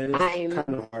Yeah, it's I'm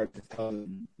kind of hard to tell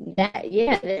them that,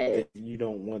 yeah, it is. if you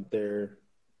don't want their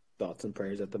thoughts and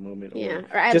prayers at the moment, Yeah. or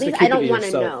Or at just to least I keep it to don't want to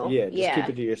yourself. know. Yeah, just keep Yeah.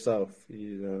 it to yourself.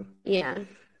 You know, Yeah.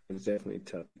 it's definitely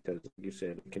tough because, like you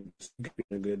said, it can just be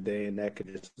a good day, and that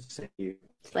could just send you.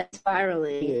 It's like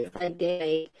spiraling. Yeah. It's like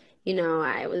they,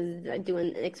 I was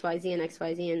doing XYZ and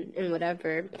XYZ and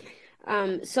whatever.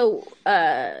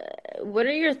 What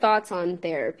are your thoughts on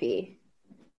therapy?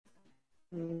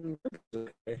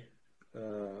 Okay.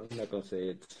 I'm not gonna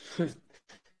say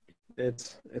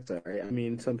it's it's all right. I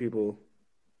mean, some people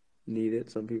need it,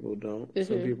 some people don't.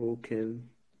 Some Hmm. people can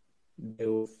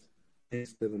deal with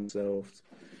things to themselves.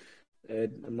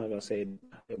 I'm not gonna say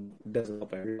it doesn't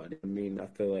help everybody. I mean, I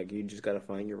feel like you just gotta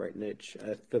find your right niche.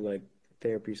 I feel like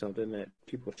therapy is something that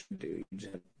people should do. You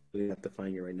just really have to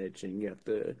find your right niche, and you have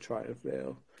to try and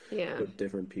fail Yeah. with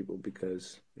different people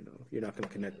because you're not gonna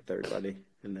connect with everybody,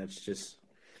 and that's just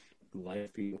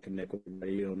life. You don't connect with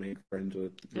everybody. You don't make friends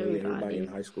with really everybody in Everybody.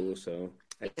 high school. So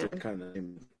it's Yeah. kind of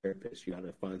in therapist. You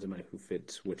gotta find somebody who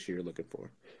fits what you're looking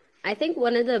for. I think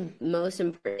one of the most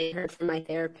important things I heard from my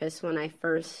therapist when I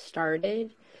first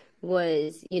started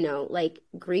was, like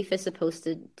grief is supposed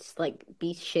to like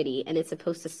be shitty and it's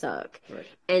supposed to suck. Right.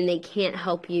 And they can't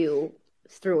help you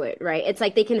through it, right? It's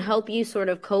like they can help you sort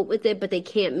of cope with it, but they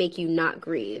can't make you not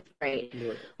grieve, right?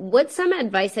 Right. What's some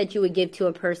advice that you would give to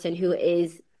a person who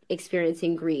is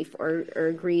experiencing grief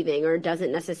or grieving or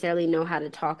doesn't necessarily know how to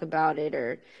talk about it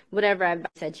or whatever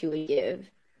advice that you would give?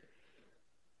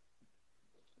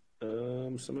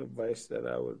 Some advice that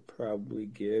I would probably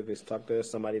give is talk to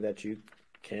somebody that you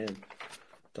can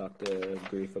talk to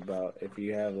grief about. If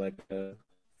you have like a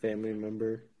family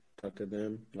member, talk to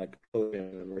them, like a close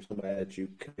family member, somebody that you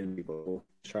can be with.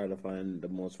 Try to find the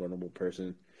most vulnerable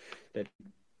person that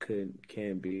you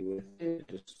can be with. And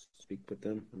just speak with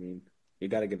them. I mean, you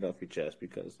got to get it off your chest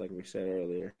because, like we said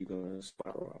earlier, you're gonna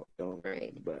spiral out. Don't.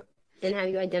 Right. But And have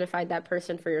you identified that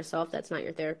person for yourself that's not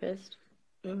your therapist?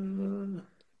 uh,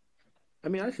 I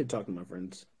mean, I should talk to my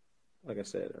friends. Like I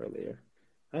said earlier,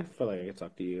 I feel like I could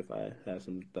talk to you if I have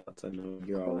some thoughts. I know Of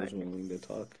you're always course. willing to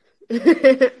talk. Was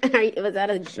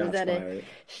Shots that a fired.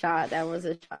 shot? That was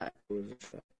a shot. It was a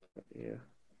shot. Yeah.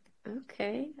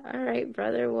 Okay. All right,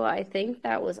 brother. Well, I think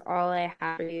that was all I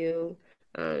have for you.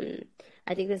 Um,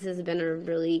 I think this has been a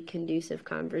really conducive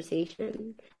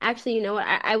conversation. Actually, you know what?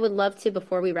 I would love to,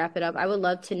 before we wrap it up, I would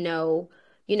love to know,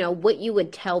 what you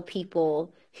would tell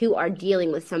people who are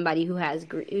dealing with somebody who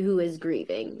is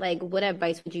grieving. Like, what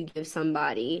advice would you give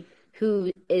somebody who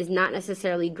is not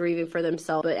necessarily grieving for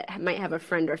themselves, but might have a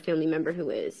friend or family member who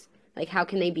is? Like, how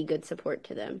can they be good support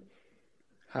to them,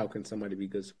 How can somebody be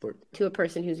good support? to a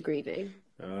person who's grieving?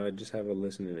 Just have a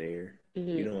listening ear.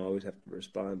 You Hmm. don't always have to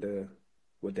respond to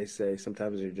what they say.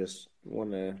 Sometimes you just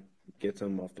want to get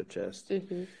them off the chest.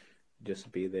 Hmm.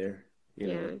 Just be there,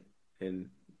 Yeah. and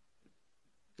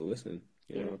listen.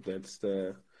 Yeah. That's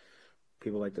the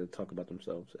people like to talk about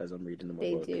themselves. As I'm reading in my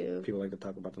They book, do. people like to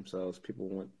talk about themselves. People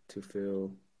want to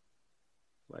feel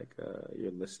like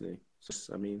you're listening.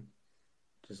 I mean,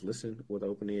 just listen with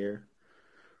open ear,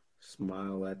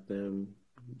 smile at them,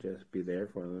 just be there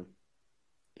for them.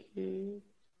 Hmm.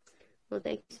 Well,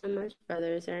 thank you so much,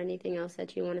 brother. Is there anything else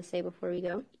that you want to say before we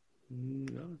go?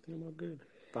 No, I think I'm all good.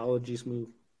 Follow G Smooth.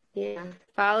 Yeah.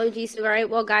 Follow Jisoo. All right.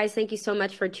 Well, guys, thank you so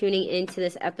much for tuning into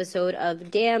this episode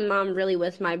of Damn Mom Really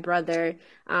with my brother.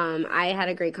 I had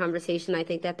a great conversation. I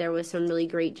think that there was some really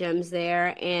great gems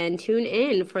there. And tune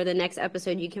in for the next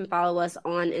episode. You can follow us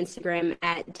on Instagram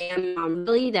at Damn Mom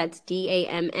Really. That's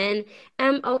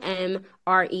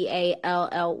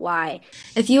DAMMMOMREALLY.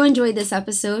 If you enjoyed this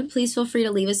episode, please feel free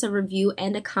to leave us a review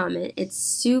and a comment. It's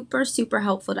super, super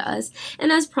helpful to us.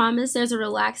 And as promised, there's a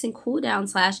relaxing cool down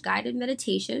 / guided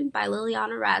meditation by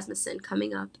Liliana Rasmussen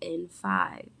coming up in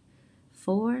 5,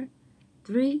 4,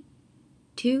 3,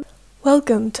 2.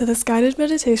 Welcome to this guided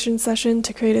meditation session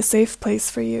to create a safe place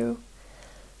for you.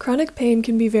 Chronic pain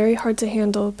can be very hard to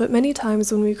handle, but many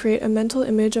times when we create a mental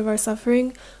image of our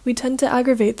suffering, we tend to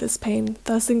aggravate this pain,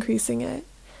 thus increasing it.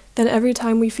 Then every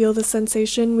time we feel the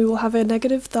sensation, we will have a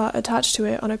negative thought attached to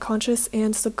it on a conscious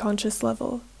and subconscious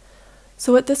level.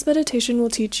 So what this meditation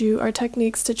will teach you are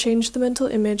techniques to change the mental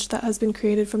image that has been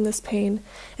created from this pain,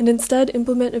 and instead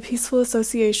implement a peaceful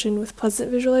association with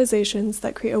pleasant visualizations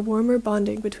that create a warmer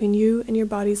bonding between you and your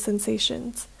body's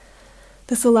sensations.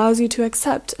 This allows you to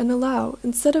accept and allow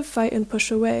instead of fight and push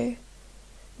away.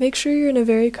 Make sure you're in a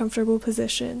very comfortable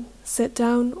position. Sit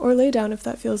down or lay down if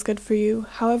that feels good for you,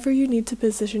 however you need to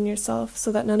position yourself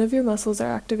so that none of your muscles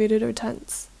are activated or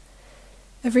tense.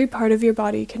 Every part of your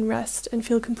body can rest and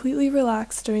feel completely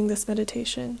relaxed during this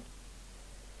meditation.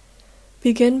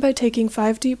 Begin by taking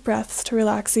 5 deep breaths to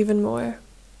relax even more.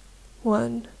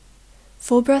 1.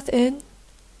 Full breath in,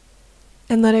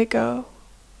 and let it go.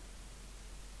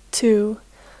 2.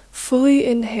 Fully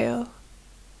inhale,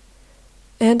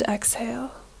 and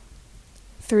exhale.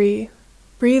 3.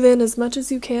 Breathe in as much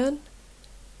as you can,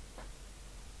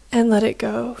 and let it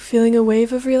go, feeling a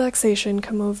wave of relaxation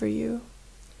come over you.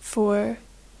 4.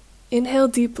 Inhale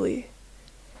deeply,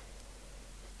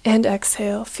 and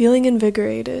exhale, feeling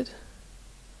invigorated.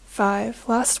 5.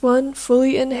 Last one,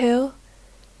 fully inhale,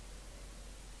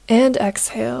 and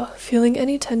exhale, feeling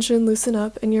any tension loosen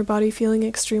up and your body feeling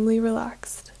extremely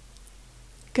relaxed.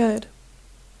 Good.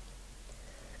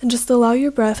 And just allow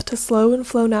your breath to slow and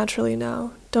flow naturally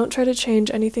now. Don't try to change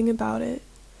anything about it.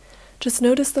 Just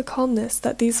notice the calmness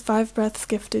that these 5 breaths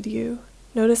gifted you.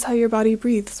 Notice how your body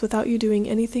breathes without you doing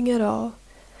anything at all.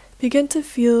 Begin to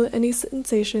feel any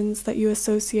sensations that you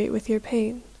associate with your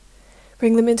pain.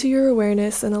 Bring them into your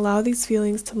awareness and allow these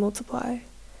feelings to multiply.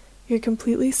 You're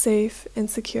completely safe and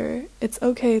secure. It's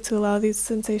okay to allow these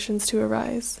sensations to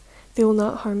arise. They will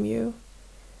not harm you.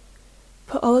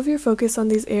 Put all of your focus on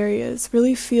these areas.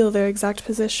 Really feel their exact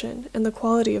position and the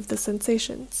quality of the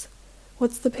sensations.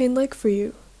 What's the pain like for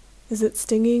you? Is it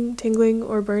stinging, tingling,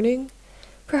 or burning?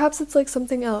 Perhaps it's like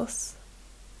something else.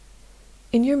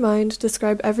 In your mind,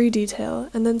 describe every detail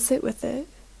and then sit with it.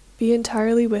 Be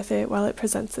entirely with it while it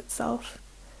presents itself.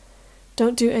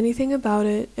 Don't do anything about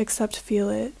it except feel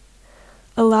it.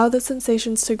 Allow the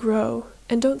sensations to grow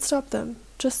and don't stop them.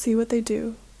 Just see what they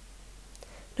do.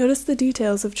 Notice the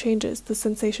details of changes the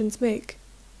sensations make.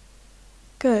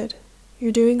 Good.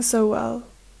 You're doing so well.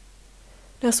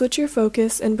 Now switch your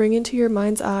focus and bring into your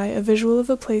mind's eye a visual of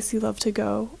a place you love to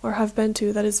go or have been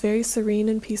to that is very serene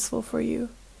and peaceful for you.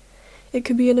 It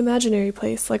could be an imaginary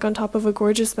place, like on top of a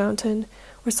gorgeous mountain,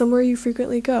 or somewhere you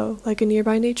frequently go, like a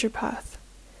nearby nature path.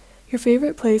 Your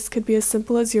favorite place could be as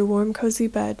simple as your warm, cozy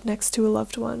bed next to a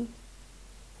loved one.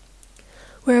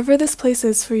 Wherever this place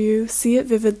is for you, see it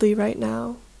vividly right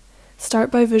now. Start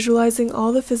by visualizing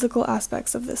all the physical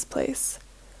aspects of this place.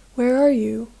 Where are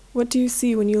you? What do you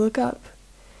see when you look up?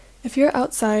 If you're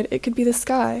outside, it could be the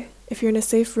sky. If you're in a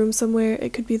safe room somewhere,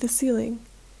 it could be the ceiling.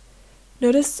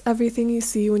 Notice everything you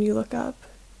see when you look up.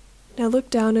 Now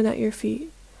look down and at your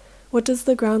feet. What does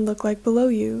the ground look like below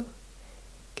you?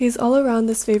 Gaze all around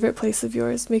this favorite place of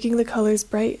yours, making the colors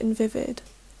bright and vivid.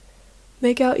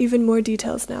 Make out even more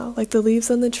details now, like the leaves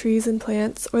on the trees and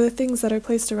plants, or the things that are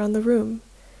placed around the room.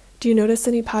 Do you notice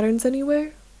any patterns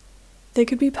anywhere? They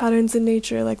could be patterns in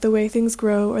nature, like the way things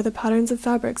grow, or the patterns of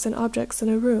fabrics and objects in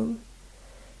a room.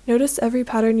 Notice every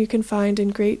pattern you can find in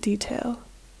great detail.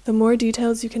 The more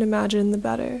details you can imagine, the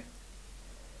better.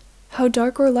 How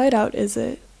dark or light out is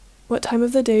it? What time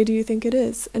of the day do you think it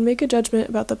is? And make a judgment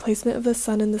about the placement of the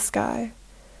sun in the sky.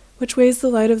 Which way is the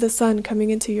light of the sun coming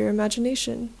into your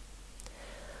imagination?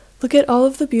 Look at all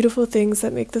of the beautiful things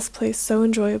that make this place so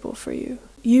enjoyable for you.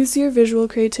 Use your visual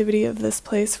creativity of this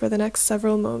place for the next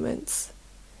several moments.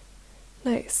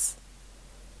 Nice.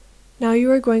 Now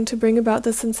you are going to bring about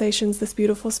the sensations this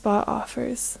beautiful spot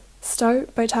offers.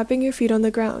 Start by tapping your feet on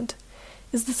the ground.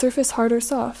 Is the surface hard or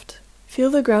soft? Feel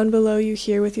the ground below you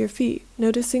here with your feet,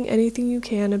 noticing anything you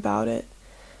can about it.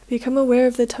 Become aware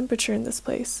of the temperature in this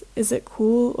place. Is it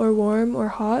cool or warm or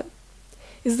hot?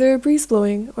 Is there a breeze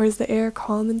blowing, or is the air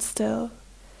calm and still?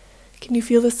 Can you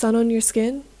feel the sun on your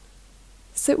skin?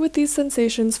 Sit with these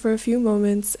sensations for a few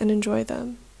moments and enjoy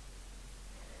them.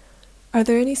 Are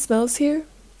there any smells here?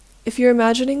 If you're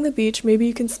imagining the beach, maybe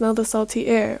you can smell the salty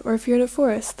air, or if you're in a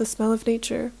forest, the smell of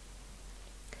nature.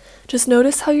 Just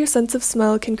notice how your sense of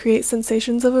smell can create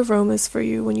sensations of aromas for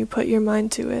you when you put your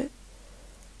mind to it.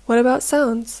 What about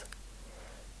sounds?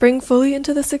 Bring fully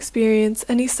into this experience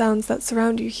any sounds that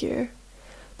surround you here.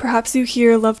 Perhaps you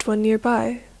hear a loved one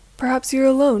nearby. Perhaps you're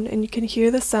alone and you can hear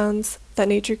the sounds that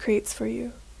nature creates for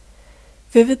you.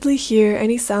 Vividly hear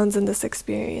any sounds in this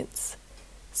experience.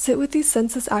 Sit with these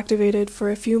senses activated for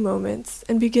a few moments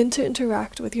and begin to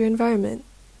interact with your environment.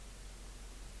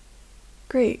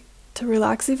 Great. To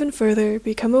relax even further,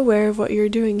 become aware of what you're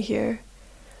doing here.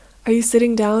 Are you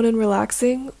sitting down and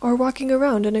relaxing, or walking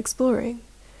around and exploring?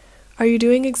 Are you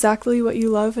doing exactly what you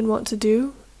love and want to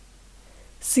do?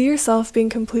 See yourself being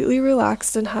completely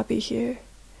relaxed and happy here.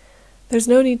 There's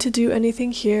no need to do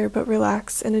anything here but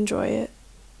relax and enjoy it.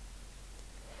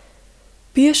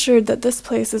 Be assured that this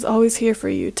place is always here for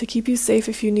you to keep you safe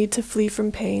if you need to flee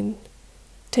from pain.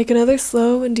 Take another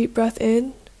slow and deep breath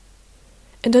in,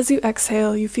 and as you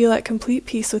exhale, you feel at complete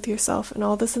peace with yourself and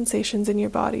all the sensations in your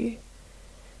body.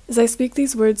 As I speak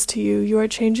these words to you, you are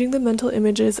changing the mental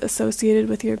images associated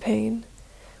with your pain.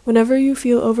 Whenever you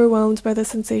feel overwhelmed by the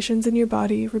sensations in your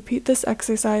body, repeat this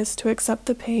exercise to accept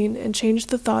the pain and change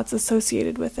the thoughts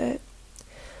associated with it.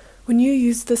 When you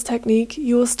use this technique,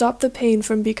 you will stop the pain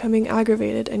from becoming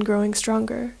aggravated and growing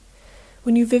stronger.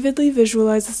 When you vividly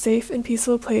visualize a safe and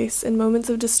peaceful place in moments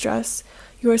of distress,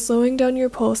 you are slowing down your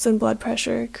pulse and blood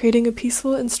pressure, creating a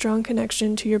peaceful and strong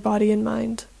connection to your body and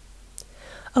mind.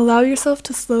 Allow yourself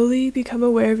to slowly become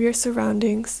aware of your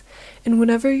surroundings, and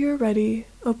whenever you're ready,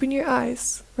 open your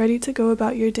eyes, ready to go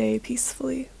about your day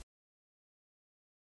peacefully.